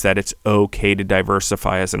everyone, is that it's okay to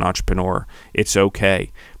diversify as an entrepreneur. It's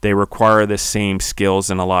okay. They require the same skills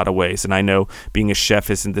in a lot of ways. And I know being a chef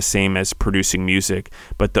isn't the same as producing music,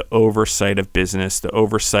 but the oversight of business,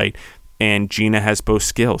 and Gina has both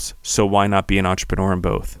skills. So why not be an entrepreneur in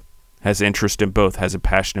both? Has interest in both, has a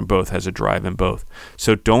passion in both, has a drive in both.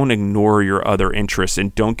 So don't ignore your other interests,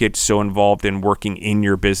 and don't get so involved in working in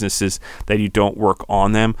your businesses that you don't work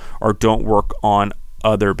on them or don't work on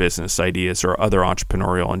other business ideas or other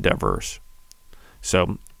entrepreneurial endeavors.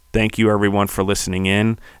 So thank you, everyone, for listening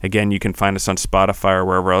in. Again, you can find us on Spotify or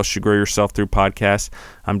wherever else you grow yourself through podcasts.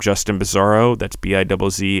 I'm Justin Bizzarro. That's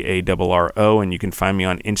Bizzarro. And you can find me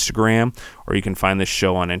on Instagram, or you can find this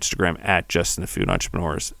show on Instagram at Justin the Food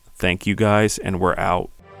Entrepreneurs. Thank you, guys, and we're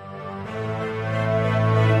out.